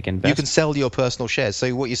you can take investment. You can sell your personal shares.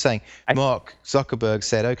 So what you're saying, Mark Zuckerberg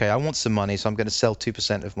said, okay, I want some money, so I'm going to sell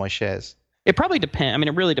 2% of my shares. It probably depends. I mean,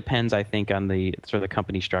 it really depends, I think, on the sort of the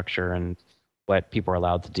company structure and what people are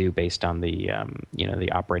allowed to do based on the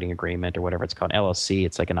the operating agreement or whatever it's called. LLC,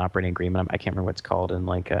 it's like an operating agreement. I can't remember what it's called in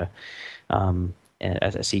like a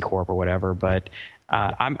C corp or whatever. But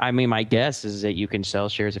I mean, my guess is that you can sell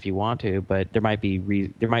shares if you want to, but there might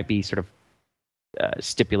be sort of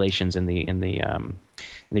stipulations in the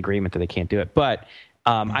agreement that they can't do it. But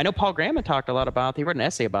I know Paul Graham had talked a lot about. He wrote an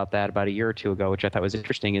essay about that about a year or two ago, which I thought was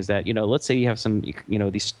interesting. Is that let's say you have some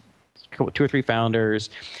these 2 or 3 founders,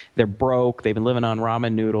 they're broke, they've been living on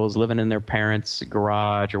ramen noodles, living in their parents'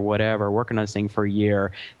 garage or whatever, working on this thing for a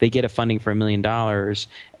year. They get a funding for $1 million,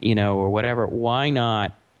 or whatever. Why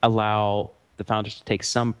not allow the founders to take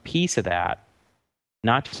some piece of that,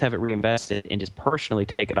 not just have it reinvested, and just personally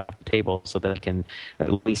take it off the table so that it can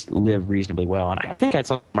at least live reasonably well? And I think I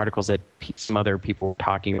saw some articles that some other people were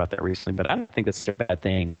talking about that recently, but I don't think that's a bad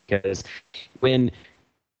thing, because when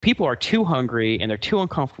people are too hungry and they're too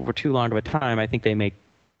uncomfortable for too long of a time, I think they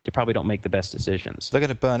probably don't make the best decisions. They're going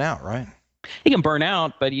to burn out, right? You can burn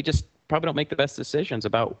out, but you just probably don't make the best decisions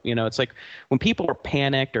about, it's like when people are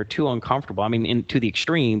panicked or too uncomfortable, I mean, to the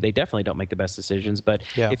extreme, they definitely don't make the best decisions. But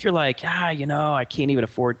if you're like, I can't even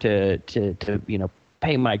afford to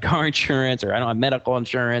pay my car insurance, or I don't have medical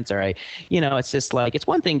insurance, or it's just like, it's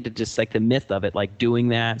one thing to just like the myth of it, like doing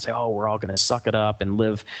that and say, oh, we're all going to suck it up and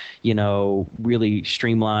live, really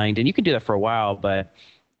streamlined. And you can do that for a while, but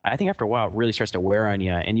I think after a while it really starts to wear on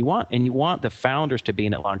you, and you want the founders to be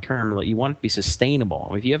in it long term. You want it to be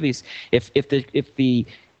sustainable. If you have these, if the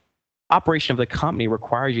operation of the company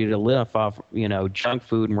requires you to live off junk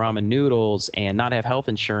food and ramen noodles and not have health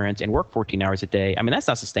insurance and work 14 hours a day, I mean that's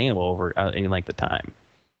not sustainable over any length of time.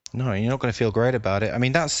 No, you're not going to feel great about it. I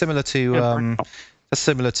mean that's similar to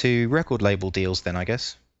record label deals, then I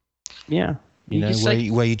guess. Yeah,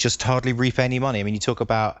 where you just hardly reap any money. I mean, you talk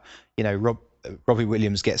about Robbie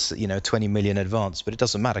Williams gets 20 million advance, but it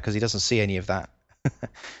doesn't matter because he doesn't see any of that.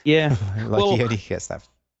 Yeah, he only gets that.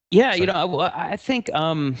 Yeah, I think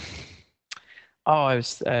Oh,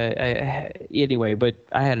 anyway, but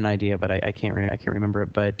I had an idea, but I can't remember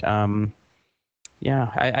it. But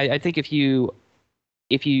yeah, I think if you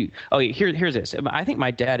oh here's this. I think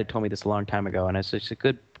my dad had told me this a long time ago, and it's a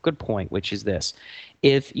good point, which is this: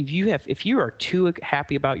 if you are too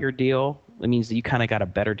happy about your deal, it means that you kind of got a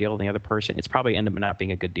better deal than the other person. It's probably end up not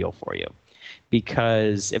being a good deal for you.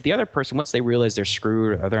 Because if the other person, once they realize they're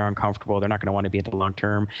screwed or they're uncomfortable, they're not going to want to be in the long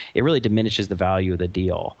term, it really diminishes the value of the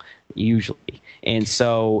deal, usually. And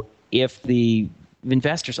so if the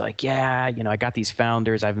investors are like, yeah, I got these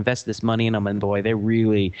founders, I've invested this money in them, and boy, they're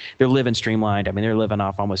living streamlined. I mean, they're living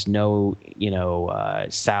off almost no,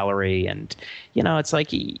 salary, and it's like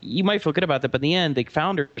you might feel good about that, but in the end, the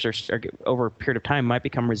founders are over a period of time might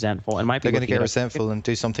become resentful and might be They're going to looking get at it. resentful and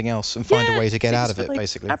do something else and find a Yeah, way to get they out just of feel it, like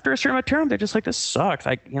basically. after a certain amount of term, they're just like, this sucks.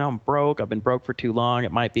 I'm broke. I've been broke for too long.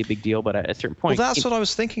 It might be a big deal, but at a certain Well, point, that's what I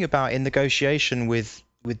was thinking about in negotiation with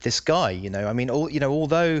this guy. I mean,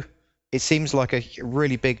 although it seems like a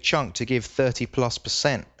really big chunk to give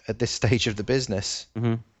 30+% at this stage of the business. Mhm.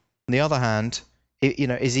 On the other hand,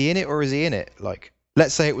 is he in it or is he in it? Like,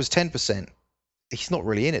 let's say it was 10%. He's not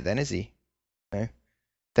really in it then, is he? No.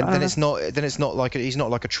 Then Uh, it's not like he's not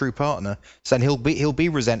like a true partner. So then he'll be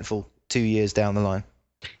resentful 2 years down the line.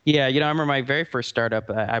 yeah, I remember my very first startup.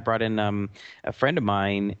 I brought in a friend of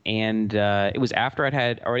mine, and it was after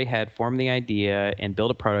I'd already had formed the idea and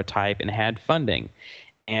built a prototype and had funding.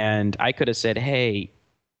 And I could have said, hey,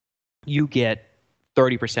 you get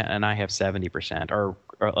 30% and I have 70%, or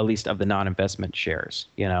at least of the non-investment shares,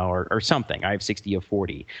 or something. I have 60 of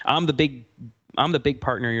 40. I'm the big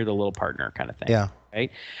partner, you're the little partner kind of thing. Yeah.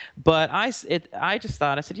 Right. But I just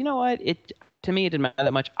thought, I said, you know what? To me, it didn't matter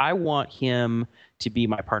that much. I want him to be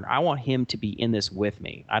my partner. I want him to be in this with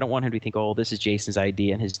me. I don't want him to think, oh, this is Jason's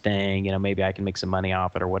idea and his thing. Maybe I can make some money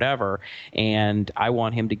off it or whatever. And I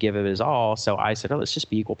want him to give it his all. So I said, oh, let's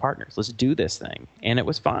just be equal partners. Let's do this thing. And it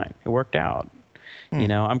was fine. It worked out.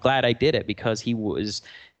 Hmm. I'm glad I did it because he was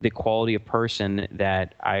the quality of person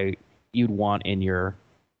that you'd want in your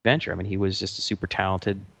venture. I mean, he was just a super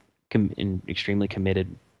talented and extremely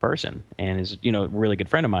committed person, and is a really good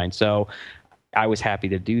friend of mine. So I was happy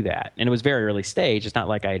to do that, and it was very early stage. It's not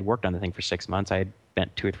like I had worked on the thing for 6 months. I had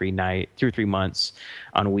spent 2 or 3 months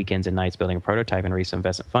on weekends and nights building a prototype and raised some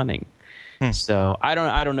investment funding. Hmm. So I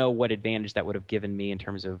don't know what advantage that would have given me in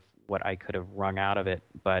terms of what I could have wrung out of it,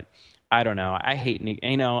 but I don't know. I hate,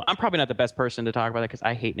 I'm probably not the best person to talk about it because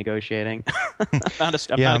I hate negotiating. I'm Yeah, not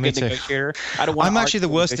a me good too. negotiator. I don't want I'm to actually argue the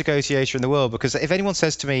with worst negotiators. negotiator in the world because if anyone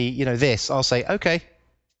says to me, this, I'll say, okay.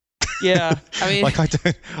 Yeah, I mean, Like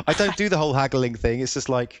I don't do the whole haggling thing. It's just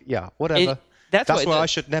like, yeah, it. whatever. That's That's what why I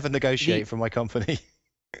should never the negotiate for my company.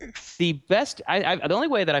 the best. The only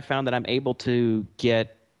way that I found that I'm able to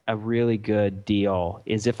get a really good deal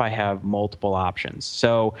is if I have multiple options.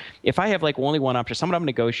 So if I have like only one option, someone I'm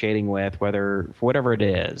negotiating with, whether for whatever it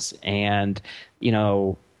is, and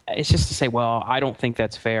it's just to say, well, I don't think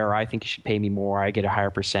that's fair. Or I think you should pay me more. I get a higher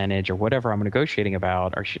percentage, or whatever I'm negotiating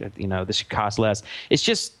about, or should this should cost less. It's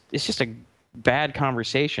just a bad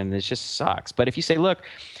conversation. It just sucks. But if you say, look,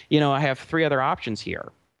 I have three other options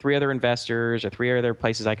here, three other investors, or three other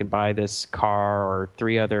places I can buy this car, or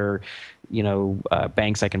three other,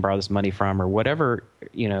 banks I can borrow this money from, or whatever,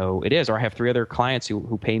 it is, or I have three other clients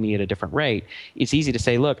who pay me at a different rate. It's easy to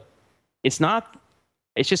say, look, it's not.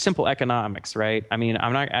 It's just simple economics, right? I mean,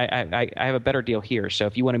 I'm not. I have a better deal here. So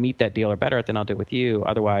if you want to meet that deal or better, then I'll do it with you.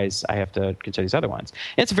 Otherwise, I have to consider these other ones.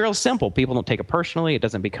 And it's very simple. People don't take it personally. It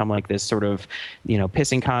doesn't become like this sort of,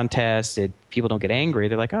 pissing contest. People don't get angry.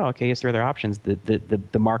 They're like, oh, okay, here's three other options.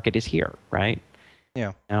 The market is here, right?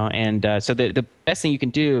 Yeah. And so the best thing you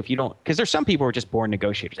can do if you don't, because there's some people who are just born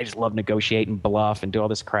negotiators. They just love negotiate and bluff and do all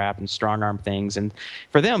this crap and strong arm things. And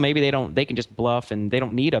for them, maybe they can just bluff and they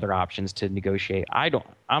don't need other options to negotiate.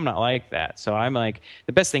 I'm not like that. So I'm like,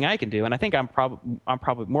 the best thing I can do, and I think I'm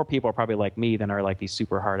probably more people are probably like me than are like these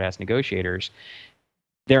super hard ass negotiators.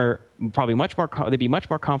 They're probably they'd be much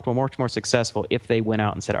more comfortable, much more successful if they went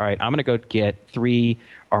out and said, all right, I'm going to go get three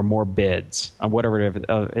or more bids on whatever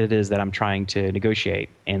it is that I'm trying to negotiate.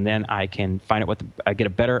 And then I can find out I get a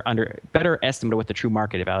better estimate of what the true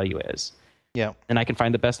market value is. Yeah. And I can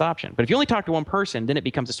find the best option. But if you only talk to one person, then it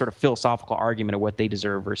becomes a sort of philosophical argument of what they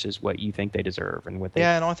deserve versus what you think they deserve and what they.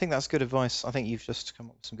 Yeah, and I think that's good advice. I think you've just come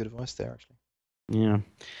up with some good advice there, actually. Yeah.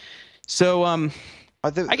 So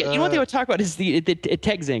one thing I would talk about is the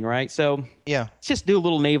techzing, right? So Yeah. let's just do a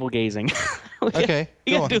little navel gazing. Okay.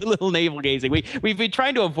 We Go got on. to do a little navel gazing. We've been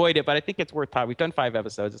trying to avoid it, but I think it's worth talking. We've done 5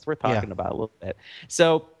 episodes. It's worth Yeah. talking about a little bit.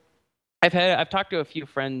 So I've talked to a few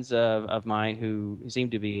friends of mine who seem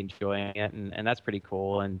to be enjoying it, and that's pretty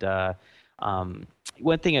cool. And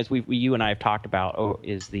one thing is you and I have talked about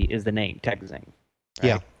is the name techzing. Right?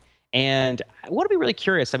 Yeah. And I want to be really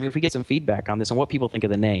curious. I mean, if we get some feedback on this and what people think of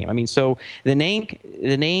the name. I mean, so the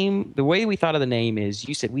way we thought of the name is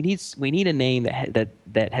you said we need a name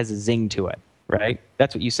that has a zing to it, right?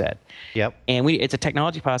 That's what you said. Yep. And it's a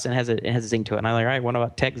technology podcast and it has a zing to it. And I'm like, all right, what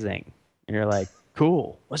about techzing? And you're like,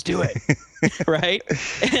 cool, let's do it, right?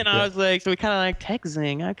 And I was like, so we kind of like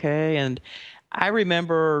techzing, okay. And I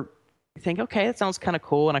remember think, okay, that sounds kind of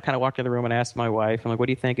cool. And I kind of walked in the room and asked my wife, I'm like, what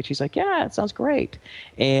do you think? And she's like, yeah, it sounds great.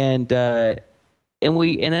 And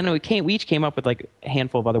we each came up with like a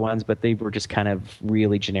handful of other ones, but they were just kind of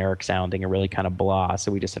really generic sounding and really kind of blah.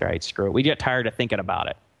 So we just said, all right, screw it. We get tired of thinking about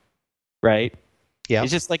it, right? Yeah.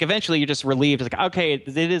 It's just like eventually you're just relieved. It's like, okay, it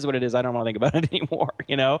is what it is. I don't want to think about it anymore,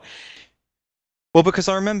 you know? Well, because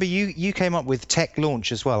I remember you came up with Tech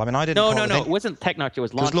Launch as well. I mean, I didn't. No. It wasn't Tech Launch. It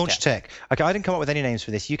was Launch Tech. It was Launch Tech. Okay, I didn't come up with any names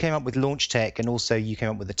for this. You came up with Launch Tech, and also you came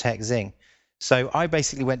up with the Tech Zing. So I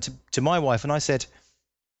basically went to my wife and I said,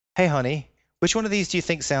 "Hey, honey, which one of these do you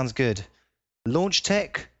think sounds good? Launch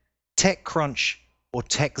Tech, Tech Crunch, or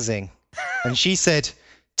Tech Zing?" And she said,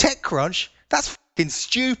 "Tech Crunch? That's fucking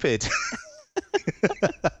stupid."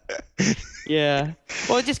 Yeah.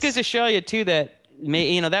 Well, it just goes to show you too that.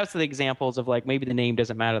 That's the examples of like maybe the name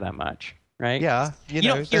doesn't matter that much, right? Yeah, you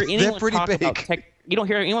don't hear anyone pretty talk big. about tech. You don't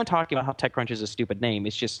hear anyone talking about how TechCrunch is a stupid name.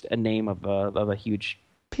 It's just a name of a huge.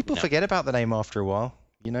 People forget about the name after a while,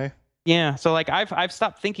 you know. Yeah, so like I've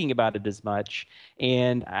stopped thinking about it as much,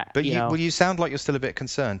 and but you sound like you're still a bit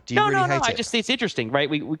concerned. Do you really hate it? I just think it's interesting,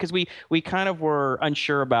 right? Because we kind of were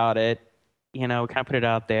unsure about it. Kind of put it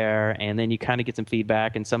out there, and then you kind of get some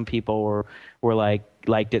feedback, and some people were like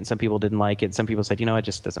liked it, and some people didn't like it. And some people said, it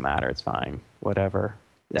just doesn't matter, it's fine, whatever.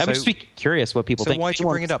 I'm just curious what people think. So why do you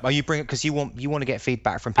bring it up? You bring it because you want to get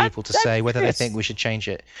feedback from people to say whether they think we should change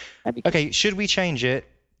it. Okay, should we change it,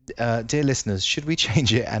 dear listeners? Should we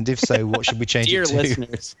change it, and if so, what should we change it to? Dear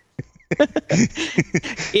listeners,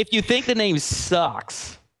 if you think the name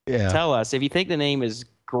sucks, tell us. If you think the name is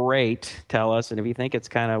great, tell us. And if you think it's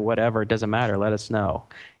kind of whatever, it doesn't matter, let us know.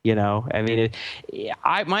 I mean,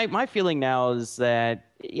 my feeling now is that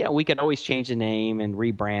we could always change the name and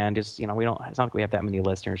rebrand. It's it's not like we have that many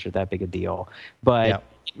listeners or that big a deal, but it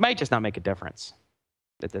might just not make a difference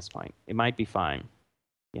at this point. It might be fine.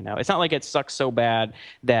 It's not like it sucks so bad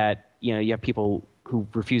that you have people who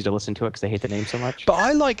refuse to listen to it because they hate the name so much. But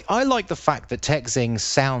I like the fact that TechZing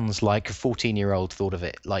sounds like a 14-year-old thought of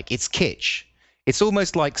it. Like, it's kitsch. It's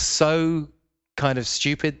almost like so kind of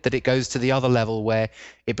stupid that it goes to the other level where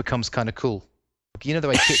it becomes kind of cool. You know the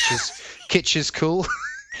way kitsch is cool?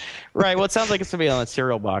 Right. Well, it sounds like it's going to be on a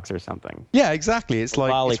cereal box or something. Yeah, exactly. It's like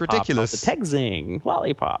Lollipop, it's ridiculous. The TechZing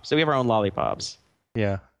Lollipop. So we have our own lollipops.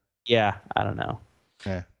 Yeah. Yeah. I don't know.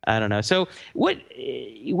 Yeah. I don't know. So what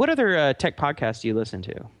other tech podcasts do you listen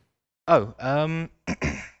to? Oh,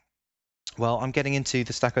 well, I'm getting into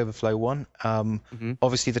the Stack Overflow one.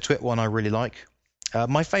 Obviously, the Twit one I really like.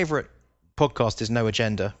 My favorite podcast is No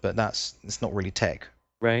Agenda, but it's not really tech.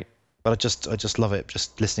 Right. But I just love it,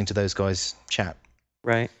 just listening to those guys chat.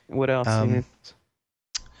 Right. What else?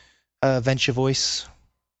 Venture Voice.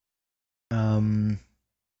 I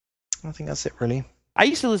think that's it, really. I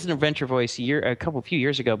used to listen to Venture Voice a few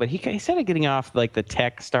years ago, but he started getting off like the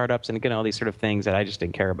tech startups and getting all these sort of things that I just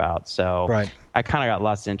didn't care about. So I kind of got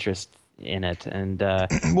lost interest in it. And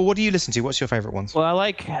well, what do you listen to? What's your favorite ones?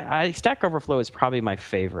 Well, Stack Overflow is probably my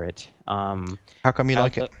favorite. How come you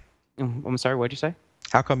like it? I'm sorry, what'd you say?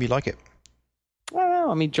 How come you like it? I don't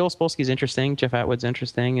know. I mean, Joel Spolsky's interesting. Jeff Atwood's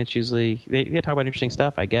interesting. It's usually they talk about interesting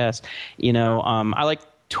stuff, I guess. I like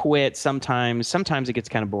Twit sometimes. Sometimes it gets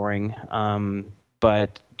kind of boring.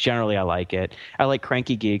 But generally I like it. I like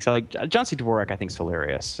Cranky Geeks. I like John C. Dvorak. I think is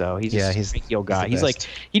hilarious. So he's a cranky old guy.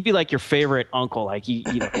 He'd be like your favorite uncle. Like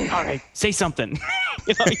all right, say something.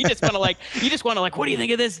 You just want to what do you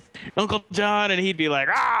think of this, Uncle John? And he'd be like,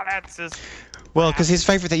 that's just. Well, because his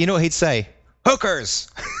favorite thing, you know what he'd say?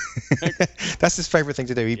 Hookers. That's his favorite thing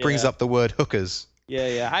to do. He brings up the word hookers.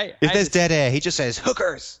 Yeah. If there's dead air, he just says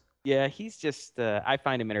hookers. Yeah, he's just. I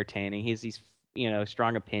find him entertaining. He's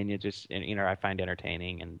strong opinion, just I find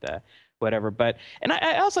entertaining and whatever. But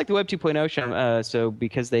I also like the Web 2.0 show, so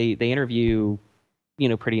because they interview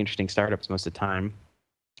pretty interesting startups most of the time.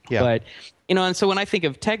 Yeah. But and so when I think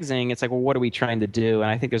of TechZing, it's like, well, what are we trying to do? And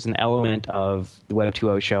I think there's an element of the Web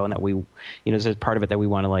 2.0 show, and that we there's a part of it that we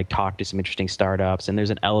want to talk to some interesting startups, and there's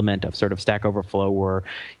an element of sort of Stack Overflow where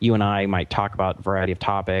you and I might talk about a variety of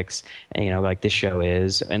topics, and like this show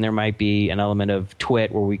is, and there might be an element of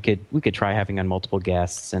Twit where we could try having on multiple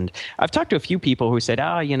guests. And I've talked to a few people who said,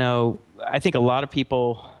 I think a lot of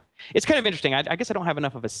people It's kind of interesting. I guess I don't have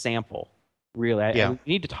enough of a sample, really. Yeah. I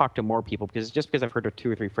need to talk to more people because I've heard of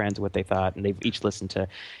 2 or 3 friends what they thought, and they've each listened to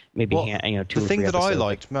maybe Well, 2 the or thing 3 that I episodes.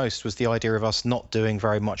 liked most was the idea of us not doing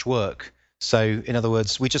very much work. So, in other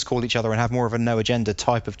words, we just call each other and have more of a no agenda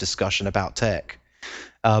type of discussion about tech.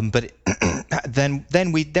 But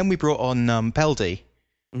then we brought on Peldy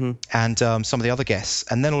and some of the other guests,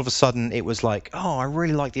 and then all of a sudden it was like, oh, I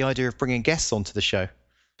really like the idea of bringing guests onto the show.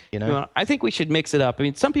 You know? Well, I think we should mix it up. I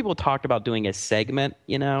mean, some people talked about doing a segment,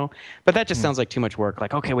 but that just sounds like too much work.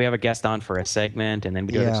 Like, okay, we have a guest on for a segment, and then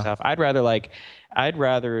we do other Yeah. stuff. I'd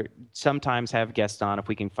rather sometimes have guests on if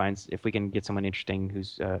we can get someone interesting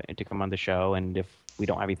who's to come on the show, and if we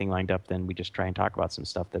don't have anything lined up, then we just try and talk about some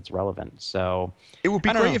stuff that's relevant. So It would be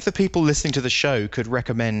I don't great know. if the people listening to the show could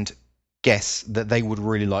recommend guests that they would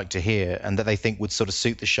really like to hear and that they think would sort of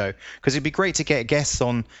suit the show. Because it'd be great to get guests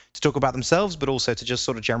on to talk about themselves, but also to just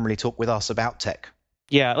sort of generally talk with us about tech.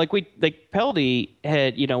 Yeah, like Peldy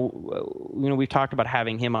had, we've talked about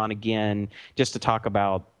having him on again just to talk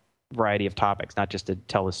about variety of topics, not just to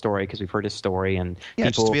tell his story because we've heard his story and Yeah,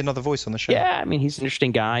 people. just to be another voice on the show. Yeah, I mean, he's an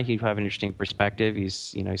interesting guy. He'd have an interesting perspective.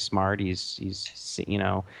 He's, he's smart.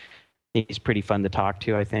 He's pretty fun to talk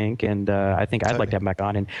to, I think. And I think I'd like to have him back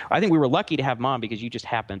on. And I think we were lucky to have him on because you just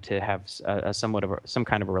happened to have some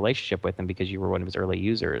kind of a relationship with him because you were one of his early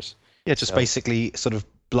users. Yeah, just basically sort of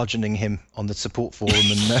bludgeoning him on the support forum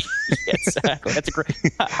and Exactly. That's a great.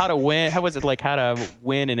 How to win? How was it like? How to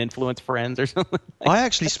win and influence friends or something? I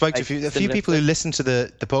actually spoke to a few people who listened to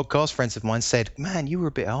the podcast. Friends of mine said, "Man, you were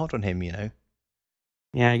a bit hard on him,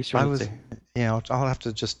 Yeah, you sure. Yeah, I'll have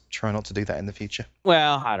to just try not to do that in the future.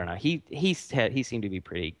 Well, I don't know. He seemed to be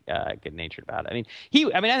pretty good natured about it. I think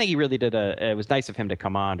he really did. It was nice of him to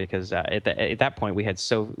come on because at that point we had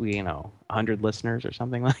 100 listeners or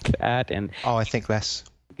something like that, and I think less.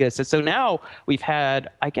 So now we've had,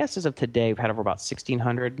 I guess as of today, we've had over about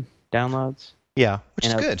 1,600 downloads. Yeah, which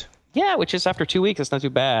is good. Yeah, which is after 2 weeks. That's not too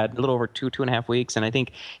bad. A little over 2.5 weeks. And I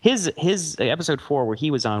think his episode 4 where he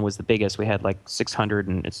was on was the biggest. We had like 600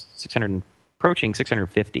 approaching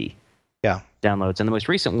 650 downloads. And the most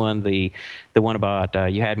recent one, the one about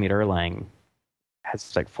You Had Me at Erlang,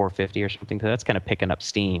 has like 450 or something. So that's kind of picking up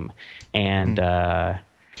steam. And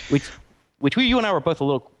which you and I were both a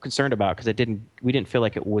little concerned about because we didn't feel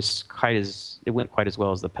like it went quite as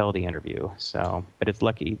well as the Peldy interview. So, but it's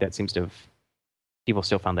lucky that seems to have people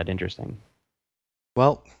still found that interesting.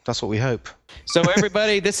 Well, that's what we hope. So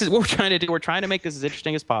everybody, this is what we're trying to do. We're trying to make this as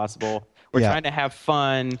interesting as possible. We're trying to have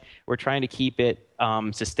fun. We're trying to keep it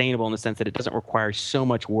sustainable in the sense that it doesn't require so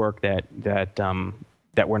much work that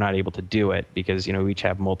we're not able to do it because we each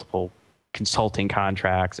have multiple consulting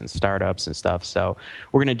contracts and startups and stuff. So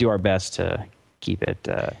we're going to do our best to keep it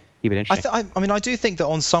interesting. I do think that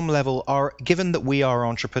on some level, given that we are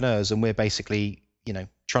entrepreneurs and we're basically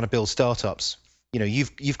trying to build startups.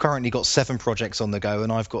 You've currently got 7 projects on the go,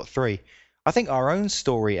 and I've got 3. I think our own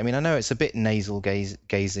story. I know it's a bit nasal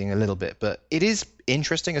gazing a little bit, but it is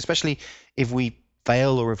interesting, especially if we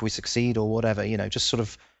fail or if we succeed or whatever. Just sort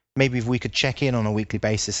of maybe if we could check in on a weekly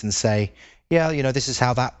basis and say, yeah, this is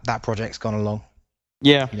how that project's gone along.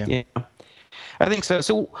 Yeah. I think so.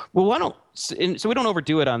 So we don't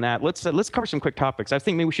overdo it on that. Let's cover some quick topics. I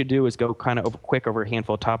think maybe we should do is go kind of quick over a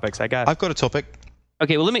handful of topics. I've got a topic.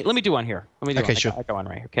 Okay, well, let me do one here. Okay, sure. I got one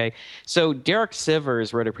right. Okay, so Derek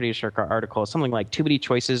Sivers wrote a pretty short article, something like too many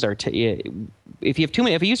choices are. If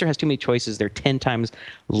a user has too many choices, they're 10 times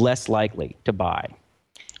less likely to buy.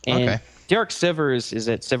 And Derek Sivers is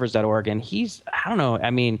at sivers.org, and I don't know.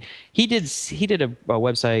 He did a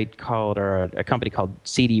website called or a company called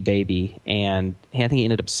CD Baby, and I think he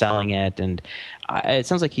ended up selling it. And it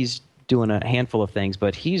sounds like he's doing a handful of things,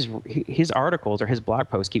 but his articles or his blog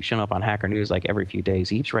posts keep showing up on Hacker News like every few days.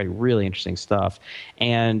 He keeps writing really interesting stuff.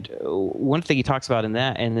 And one thing he talks about in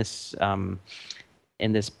this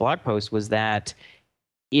blog post was that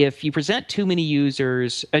if you present too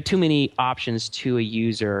many options to a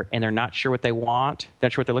user, and they're not sure what they want,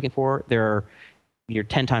 not sure what they're looking for, you're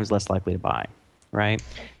 10 times less likely to buy, right?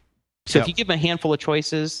 So if you give them a handful of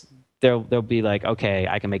choices, they'll be like, okay,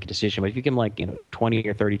 I can make a decision. But if you give them 20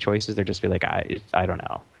 or 30 choices, they'll just be like, I don't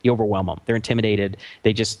know. You overwhelm them. They're intimidated.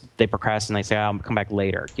 They procrastinate. They say, I'll come back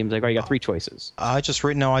later. Give them like, you got 3 choices. I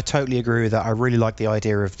totally agree with that. I really like the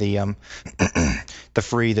idea of the the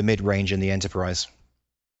free, the mid-range, and the enterprise.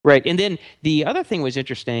 Right. And then the other thing was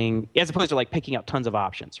interesting, as opposed to like picking out tons of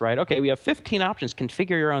options, right? Okay, we have 15 options.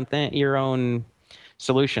 Configure your own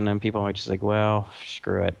solution, and people are just like, well,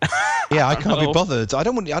 screw it. Yeah, I can't be bothered. I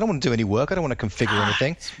don't want to do any work. I don't want to configure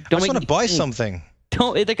anything. I just want to buy something.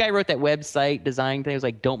 The guy wrote that website design thing. It was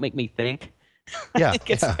like, don't make me think. Yeah, It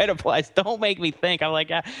gets yeah, red applies. Don't make me think. I'm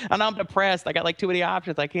like, and I'm depressed. I got like too many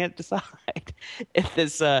options. I can't decide. If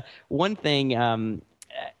this one thing,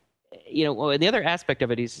 well, the other aspect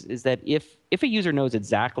of it is that if a user knows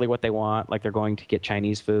exactly what they want, like they're going to get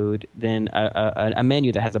Chinese food, then a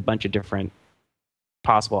menu that has a bunch of different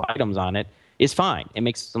possible items on it is fine.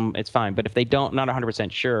 It's fine. But if they don't, not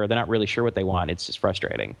 100% sure, they're not really sure what they want. It's just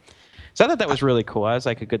frustrating. So I thought that was really cool. That was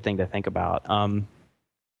like a good thing to think about.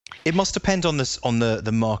 it must depend on this on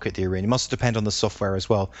the market that you're in. It must depend on the software as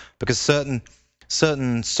well, because certain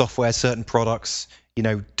software, certain products,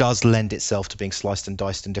 does lend itself to being sliced and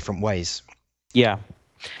diced in different ways. Yeah.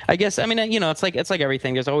 I guess I mean it's like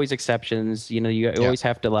everything. There's always exceptions. You Yeah, always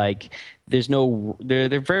have to like. There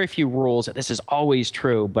are very few rules that this is always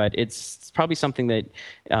true, but it's probably something that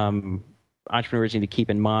entrepreneurs need to keep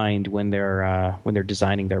in mind when they're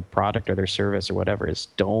designing their product or their service or whatever. Is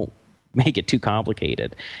don't make it too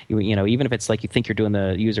complicated. Even if it's like you think you're doing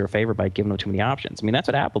the user a favor by giving them too many options. I mean, that's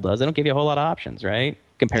what Apple does. They don't give you a whole lot of options, right?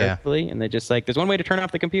 yeah, Comparatively, and they just like there's one way to turn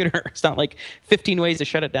off the computer. It's not like 15 ways to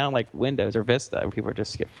shut it down like Windows or Vista. People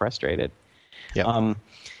just get frustrated. yeah. Um,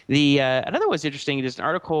 the another was interesting. There's an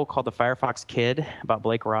article called "The Firefox Kid" about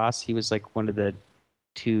Blake Ross. He was like one of the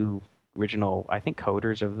two original, I think,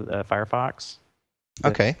 coders of Firefox. The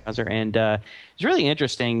Okay. browser, and it's really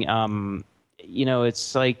interesting.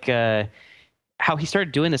 It's like how he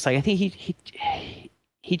started doing this. Like I think I think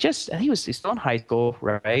he's still in high school,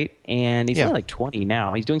 right? And he's Yeah, only like 20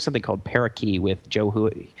 now. He's doing something called Parakeet with Joe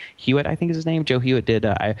Hewitt, I think is his name. Joe Hewitt did,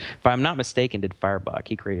 if I'm not mistaken, did Firebug.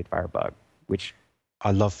 He created Firebug, which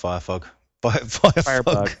I love Firefog.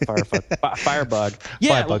 Firefog. Firebug.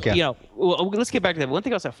 Yeah, Firebug. Yeah. well, let's get back to that. One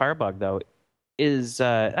thing else about Firebug though is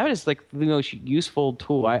that is like the most useful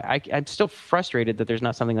tool. I'm still frustrated that there's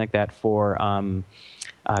not something like that for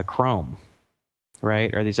Chrome,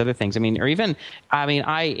 right? Or these other things. For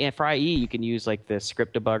IE you can use like the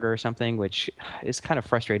script debugger or something, which is kind of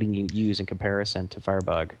frustrating to use in comparison to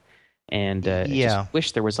Firebug. And I just Yeah.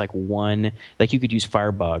 wish there was like one, like you could use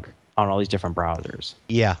Firebug on all these different browsers.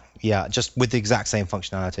 Yeah. Yeah. Just with the exact same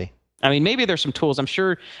functionality. I mean, maybe there's some tools. I'm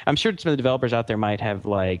sure some of the developers out there might have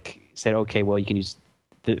like said, okay, well, you can use.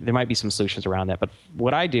 There might be some solutions around that. But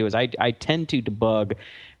what I do is I tend to debug.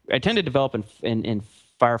 I tend to develop in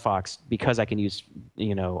Firefox because I can use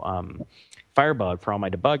Firebug for all my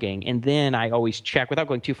debugging, and then I always check without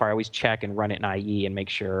going too far. I always check and run it in IE and make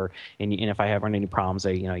sure. And if I have run any problems,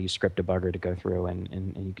 I use script debugger to go through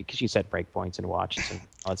and because you set breakpoints and watches and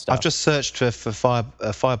all that stuff. I've just searched for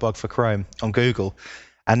Firebug for Chrome on Google,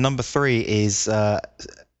 and number 3 is a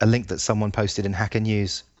link that someone posted in Hacker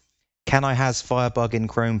News. Can I has Firebug in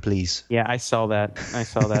Chrome, please? Yeah, I saw that.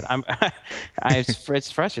 It's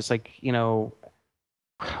frustrating. It's like,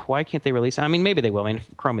 why can't they release it? I mean, maybe they will. I mean,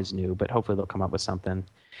 Chrome is new, but hopefully they'll come up with something.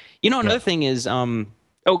 Another thing is,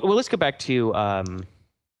 let's go back to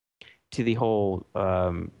the whole,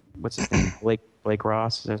 what's his name? Blake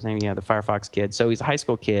Ross is his name? Yeah, the Firefox kid. So he's a high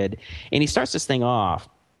school kid, and he starts this thing off.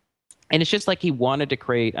 And it's just like he wanted to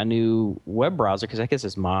create a new web browser because I guess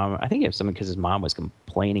his mom, I think it was something because his mom was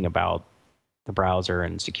complaining about the browser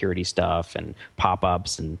and security stuff and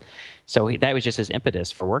pop-ups. And so that was just his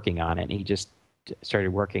impetus for working on it. And he just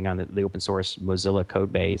started working on the open source Mozilla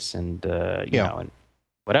code base and, and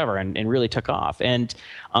whatever, and really took off. And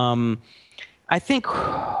I think,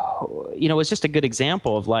 it's just a good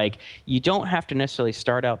example of like, you don't have to necessarily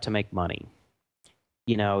start out to make money.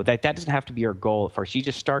 That doesn't have to be your goal at first. You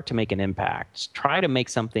just start to make an impact. Try to make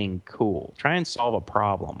something cool. Try and solve a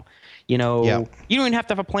problem. You don't even have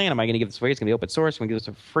to have a plan. Am I going to give this away? It's going to be open source. I'm going to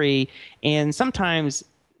give this for free. And sometimes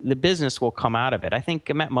the business will come out of it. I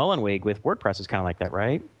think Matt Mullenweg with WordPress is kind of like that,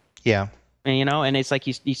 right? Yeah. And, and it's like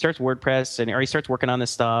he starts WordPress or he starts working on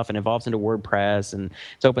this stuff and evolves into WordPress and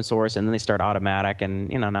it's open source. And then they start Automatic and,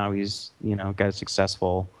 now he's, got a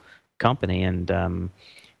successful company. And,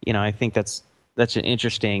 I think that's an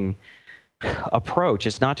interesting approach.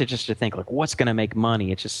 It's not to think like what's going to make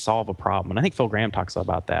money. It's just solve a problem. And I think Phil Graham talks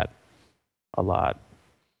about that a lot.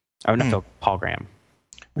 Oh, not Paul Graham.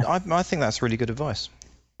 I think that's really good advice.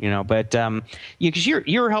 But because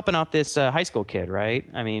you're helping out this high school kid, right?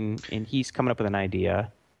 I mean, and he's coming up with an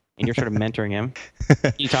idea, and you're sort of mentoring him.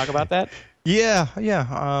 Can you talk about that? Yeah.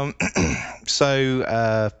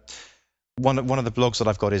 So one of the blogs that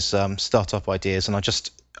I've got is Startup Ideas, and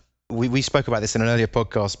we spoke about this in an earlier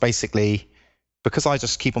podcast. Basically, because I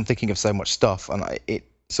just keep on thinking of so much stuff, and it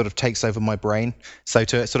sort of takes over my brain. So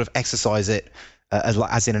to sort of exercise it,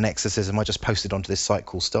 as in an exorcism, I just posted onto this site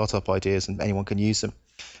called Startup Ideas, and anyone can use them.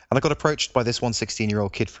 And I got approached by this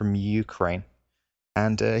 16-year-old kid from Ukraine,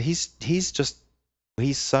 and he's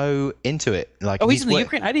he's so into it. Like, Oh, and he's in the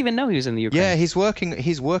Ukraine. I didn't even know he was in the Ukraine. yeah, he's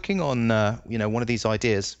working on one of these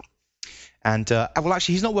ideas. And well,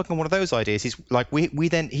 actually, he's not working on one of those ideas. He's like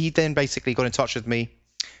he then basically got in touch with me.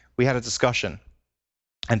 We had a discussion,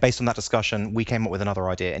 and based on that discussion, we came up with another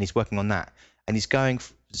idea, and he's working on that. And he's going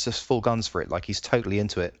just full guns for it. Like, he's totally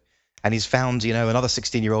into it. And he's found, another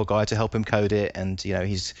 16-year-old guy to help him code it, and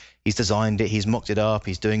he's designed it, he's mocked it up,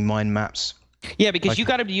 he's doing mind maps. Yeah, because you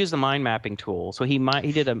got him to use the mind mapping tool. So he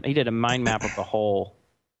did a mind map of the whole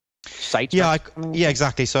site. Yeah,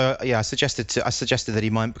 exactly. So yeah, I suggested that he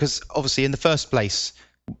might, because obviously in the first place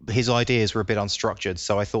his ideas were a bit unstructured,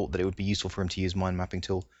 so I thought that it would be useful for him to use mind mapping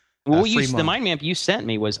tool. Well, the mind map you sent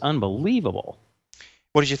me was unbelievable.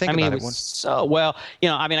 What did you think about it? It was so well.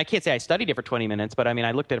 I can't say I studied it for 20 minutes, but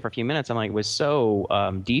I looked at it for a few minutes. I'm like, it was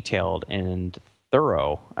so detailed and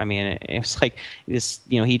thorough. It was like this.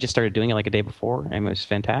 He just started doing it like a day before, and it was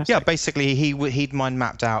fantastic. Yeah, basically he'd mind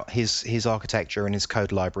mapped out his architecture and his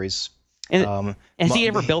code libraries. And has he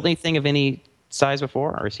ever built anything of any size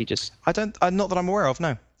before, or is he just? Not that I'm aware of.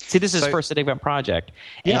 No. See, this is his first significant project.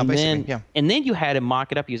 Yeah, basically. Yeah. And then you had him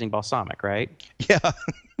mock it up using Balsamiq, right? Yeah.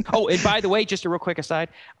 Oh, and by the way, just a real quick aside,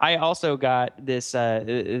 I also got this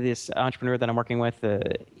entrepreneur that I'm working with.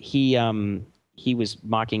 He was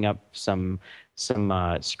mocking up some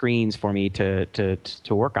screens for me to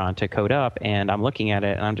work on, to code up, and I'm looking at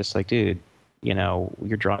it and I'm just like, dude,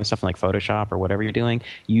 you're drawing stuff in like Photoshop or whatever you're doing,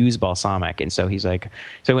 use Balsamiq. And so he's like,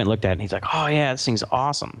 so I went and looked at it and he's like, oh yeah, this thing's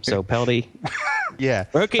awesome. So Peldy. Yeah.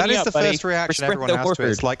 That is the first reaction everyone has to it.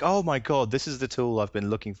 It's like, oh my God, this is the tool I've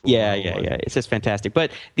been looking for. Yeah. It's just fantastic.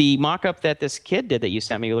 But the mock-up that this kid did that you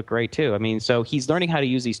sent me looked great too. So he's learning how to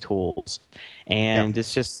use these tools, and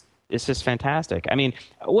it's just fantastic.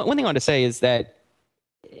 One thing I want to say is that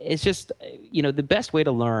it's just, the best way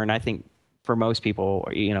to learn, I think, for most people,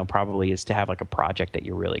 probably is to have like a project that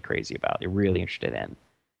you're really crazy about, you're really interested in,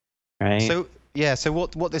 right? So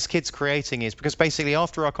what this kid's creating is, because basically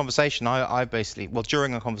after our conversation,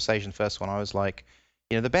 during our conversation, first one, I was like,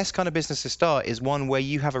 the best kind of business to start is one where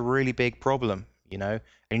you have a really big problem, and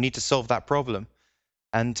you need to solve that problem.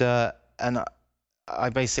 And I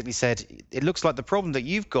basically said, it looks like the problem that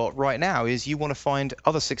you've got right now is you want to find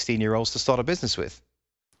other 16-year-olds to start a business with.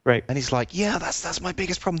 Right. And he's like, yeah, that's my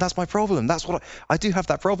biggest problem. That's my problem. That's what I do have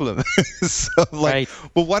that problem. So I'm like, right.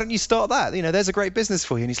 Well, why don't you start that? There's a great business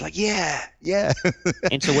for you. And he's like, yeah.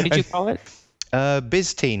 And so what did you call it?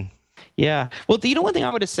 BizTeen. Yeah. Well, one thing I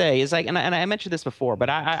would say is, like, and I mentioned this before, but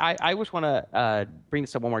I just want to bring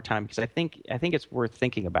this up one more time, because I think it's worth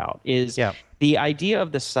thinking about, is the idea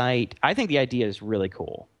of the site. I think the idea is really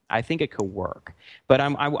cool. I think it could work, but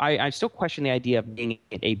I still question the idea of being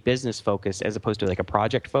a business focused as opposed to like a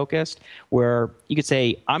project focused, where you could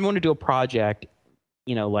say, I'm going to do a project,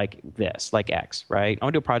 like this, like X, right? I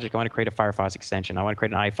want to do a project. I want to create a Firefox extension. I want to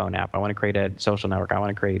create an iPhone app. I want to create a social network. I want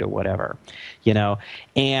to create a whatever,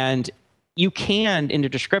 and you can, in the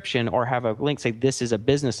description, or have a link say, this is a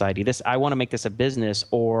business idea. I want to make this a business,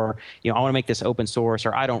 or, I want to make this open source,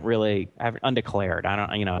 or I don't really have it undeclared. I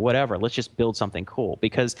don't, whatever. Let's just build something cool.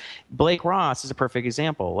 Because Blake Ross is a perfect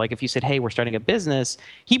example. Like, if you said, hey, we're starting a business,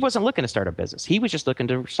 he wasn't looking to start a business. He was just looking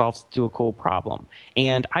to do a cool problem.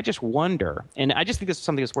 And I just wonder, and I just think this is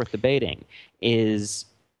something that's worth debating, is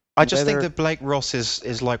I just think that Blake Ross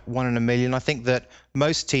is like one in a million. I think that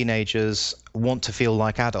most teenagers want to feel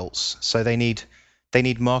like adults, so they need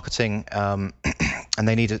marketing, and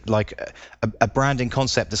they need a branding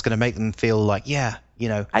concept that's going to make them feel like,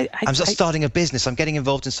 I'm starting a business. I'm getting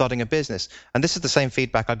involved in starting a business. And this is the same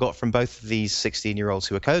feedback I got from both of these 16-year-olds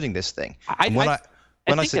who are coding this thing. When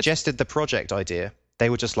I suggested the project idea, they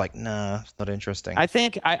were just like, nah, it's not interesting. I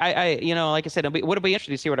think like I said, it'll be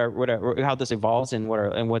interesting to see how this evolves, and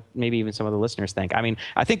what maybe even some of the listeners think.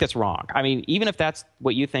 I think that's wrong. Even if that's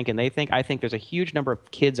what you think and they think, I think there's a huge number of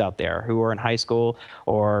kids out there who are in high school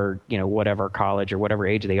or whatever, college or whatever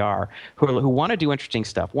age they are, who want to do interesting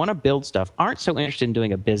stuff, want to build stuff, aren't so interested in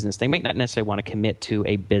doing a business. They might not necessarily want to commit to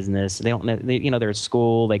a business. They're at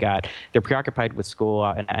school. They're preoccupied with school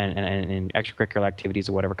and extracurricular activities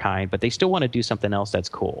of whatever kind, but they still want to do something else that's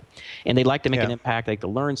cool, and they'd like to make an impact, like to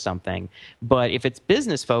learn something. But if it's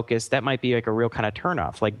business focused, that might be like a real kind of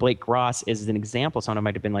turnoff. Like Blake Ross is an example. Someone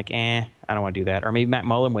might have been like, I don't want to do that. Or maybe Matt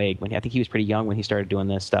Mullenweg, I think he was pretty young when he started doing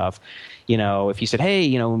this stuff. If you said, hey,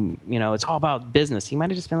 it's all about business, he might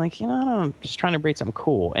have just been like, I'm just trying to create something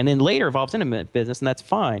cool, and then later evolves into business, and that's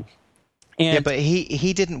fine. But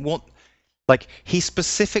he didn't want, like, he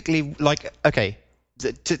specifically, like, okay,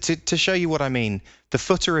 to show you what I mean, the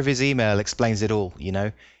footer of his email explains it all.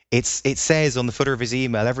 it says on the footer of his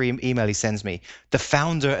email, every email he sends me, the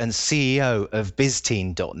founder and CEO of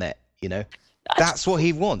bizteen.net. That's That's what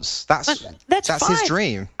he wants. that's That's his fine.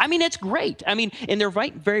 dream. I mean, it's great. I mean, and there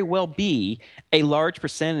might very well be a large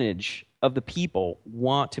percentage of the people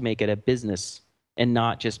want to make it a business and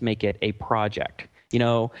not just make it a project.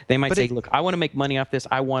 They might But say, "Look, I want to make money off this.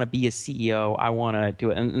 I want to be a CEO. I want to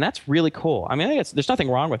do it," and that's really cool. I mean, I think there's nothing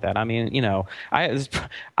wrong with that. I mean, I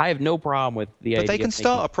I have no problem with the idea. they can of making,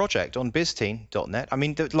 start a project on bizteen.net. I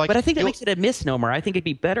mean, like, but I think that makes it a misnomer. I think it'd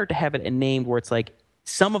be better to have it named where it's like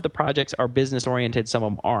some of the projects are business oriented, some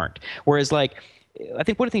of them aren't. Whereas like I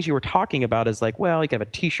think one of the things you were talking about is like, well, you can have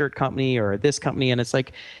a T-shirt company or this company, and it's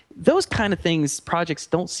like those kind of things, projects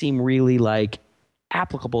don't seem really like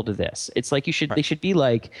applicable to this. It's like they should be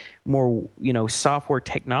like more, software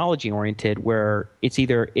technology oriented, where it's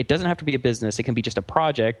either it doesn't have to be a business, it can be just a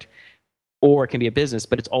project, or it can be a business,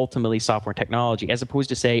 but it's ultimately software technology, as opposed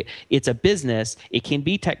to say it's a business, it can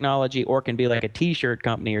be technology, or it can be like a T-shirt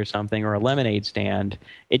company or something, or a lemonade stand.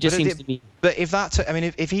 It just seems to be. But I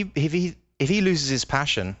mean, if he loses his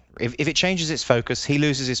passion, if it changes its focus, he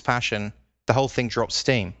loses his passion, the whole thing drops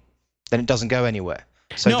steam, then it doesn't go anywhere.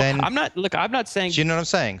 So No, then, I'm not. Look, I'm not saying. do you know what I'm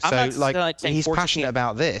saying? I'm So not saying he's forcing passionate him.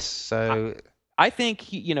 about this. So I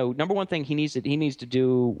think number one thing he needs to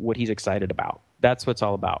do what he's excited about. That's what it's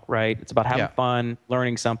all about, right? It's about having fun,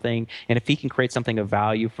 learning something, and if he can create something of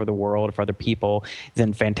value for the world, for other people,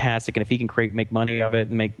 then fantastic. And if he can make money of it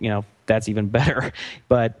and make, that's even better.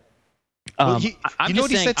 But I'm you know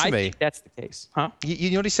what he said to I me? think that's the case, huh?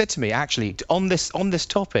 You know what he said to me actually on this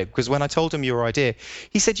topic, because when I told him your idea,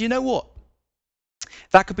 he said, "You know what?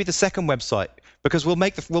 That could be the second website, because we'll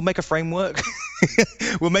make a framework,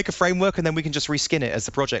 we'll make a framework, and then we can just reskin it as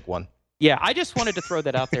the project one." Yeah, I just wanted to throw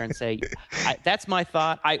that out there and say that's my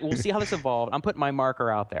thought. We'll see how this evolves. I'm putting my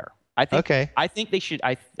marker out there. I think they should.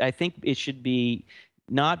 I think it should be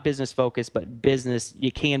not business focused, but business.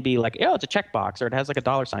 You can be like, oh, it's a checkbox, or it has like a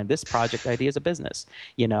dollar sign. This project idea is a business,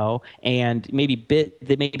 and maybe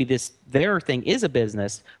their thing is a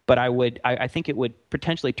business. But I think it would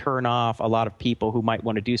potentially turn off a lot of people who might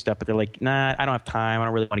want to do stuff, but they're like, nah, I don't have time. I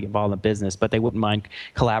don't really want to get involved in business, but they wouldn't mind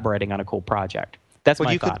collaborating on a cool project. That's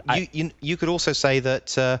my thought. You could also say that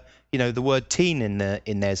the word teen in there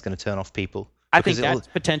is going to turn off people. I think that's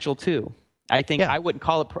potential too. I think I wouldn't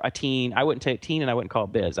call it a teen. I wouldn't take teen, and I wouldn't call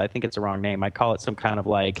it biz. I think it's the wrong name. I'd call it some kind of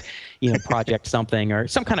like, project something, or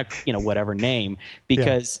some kind of, whatever name,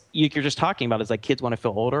 because you're just talking about is like kids want to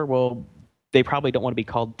feel older. Well, they probably don't want to be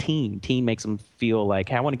called teen. Teen makes them feel like,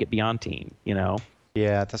 hey, I want to get beyond teen, Yeah,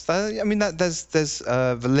 I mean, there's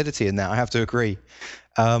validity in that. I have to agree.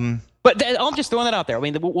 But I'm just throwing that out there. I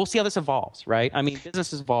mean, we'll see how this evolves, right? I mean,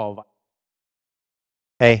 businesses evolve.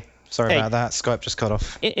 Hey, sorry about that. Skype just cut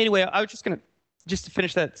off. Anyway, I was just to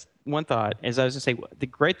finish that one thought, as I was going to say, the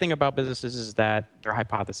great thing about businesses is that they're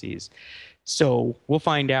hypotheses. So we'll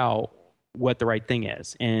find out what the right thing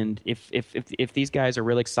is. And if these guys are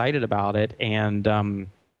really excited about it, and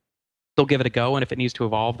they'll give it a go, and if it needs to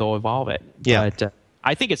evolve, they'll evolve it. Yeah. But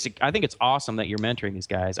I think it's awesome that you're mentoring these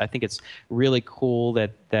guys. I think it's really cool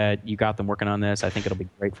that you got them working on this. I think it'll be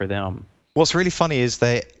great for them. What's really funny is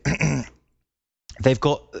they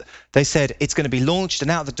said it's going to be launched and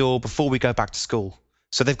out the door before we go back to school.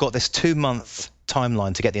 So they've got this 2-month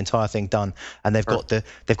timeline to get the entire thing done, and they've got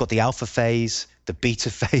the alpha phase, the beta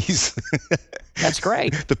phase. That's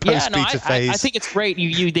great. The post-beta phase. I think it's great.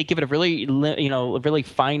 They give it a really a really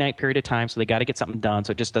finite period of time, so they got to get something done,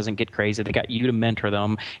 so it just doesn't get crazy. They got you to mentor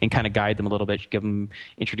them and kind of guide them a little bit,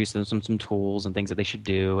 introduce them some tools and things that they should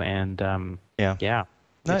do, and yeah.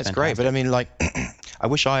 No, it's great, but I mean, like, I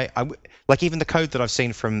wish like even the code that I've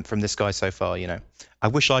seen from this guy so far, I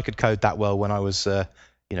wish I could code that well when I was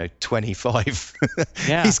 25.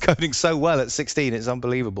 Yeah. He's coding so well at 16, it's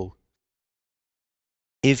unbelievable.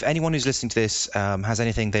 If anyone who's listening to this has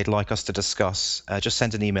anything they'd like us to discuss, just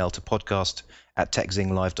send an email to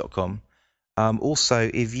podcast@techzinglive.com.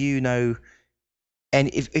 Also, if you know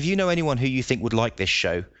anyone who you think would like this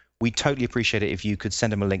show, we'd totally appreciate it if you could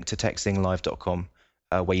send them a link to techzinglive.com,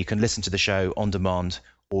 where you can listen to the show on demand,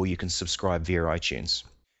 or you can subscribe via iTunes.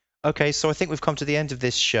 Okay, so I think we've come to the end of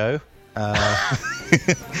this show, and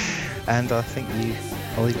I think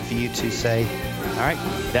I'll leave it for you to say. All right,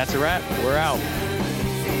 that's a wrap. We're out.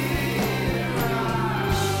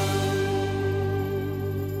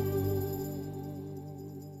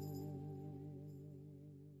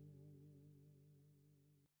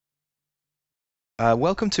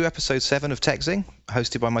 Welcome to episode 7 of techzing,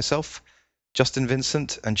 hosted by myself, Justin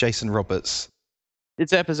Vincent, and Jason Roberts.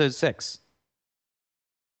 It's episode 6.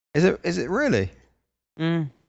 Is it really?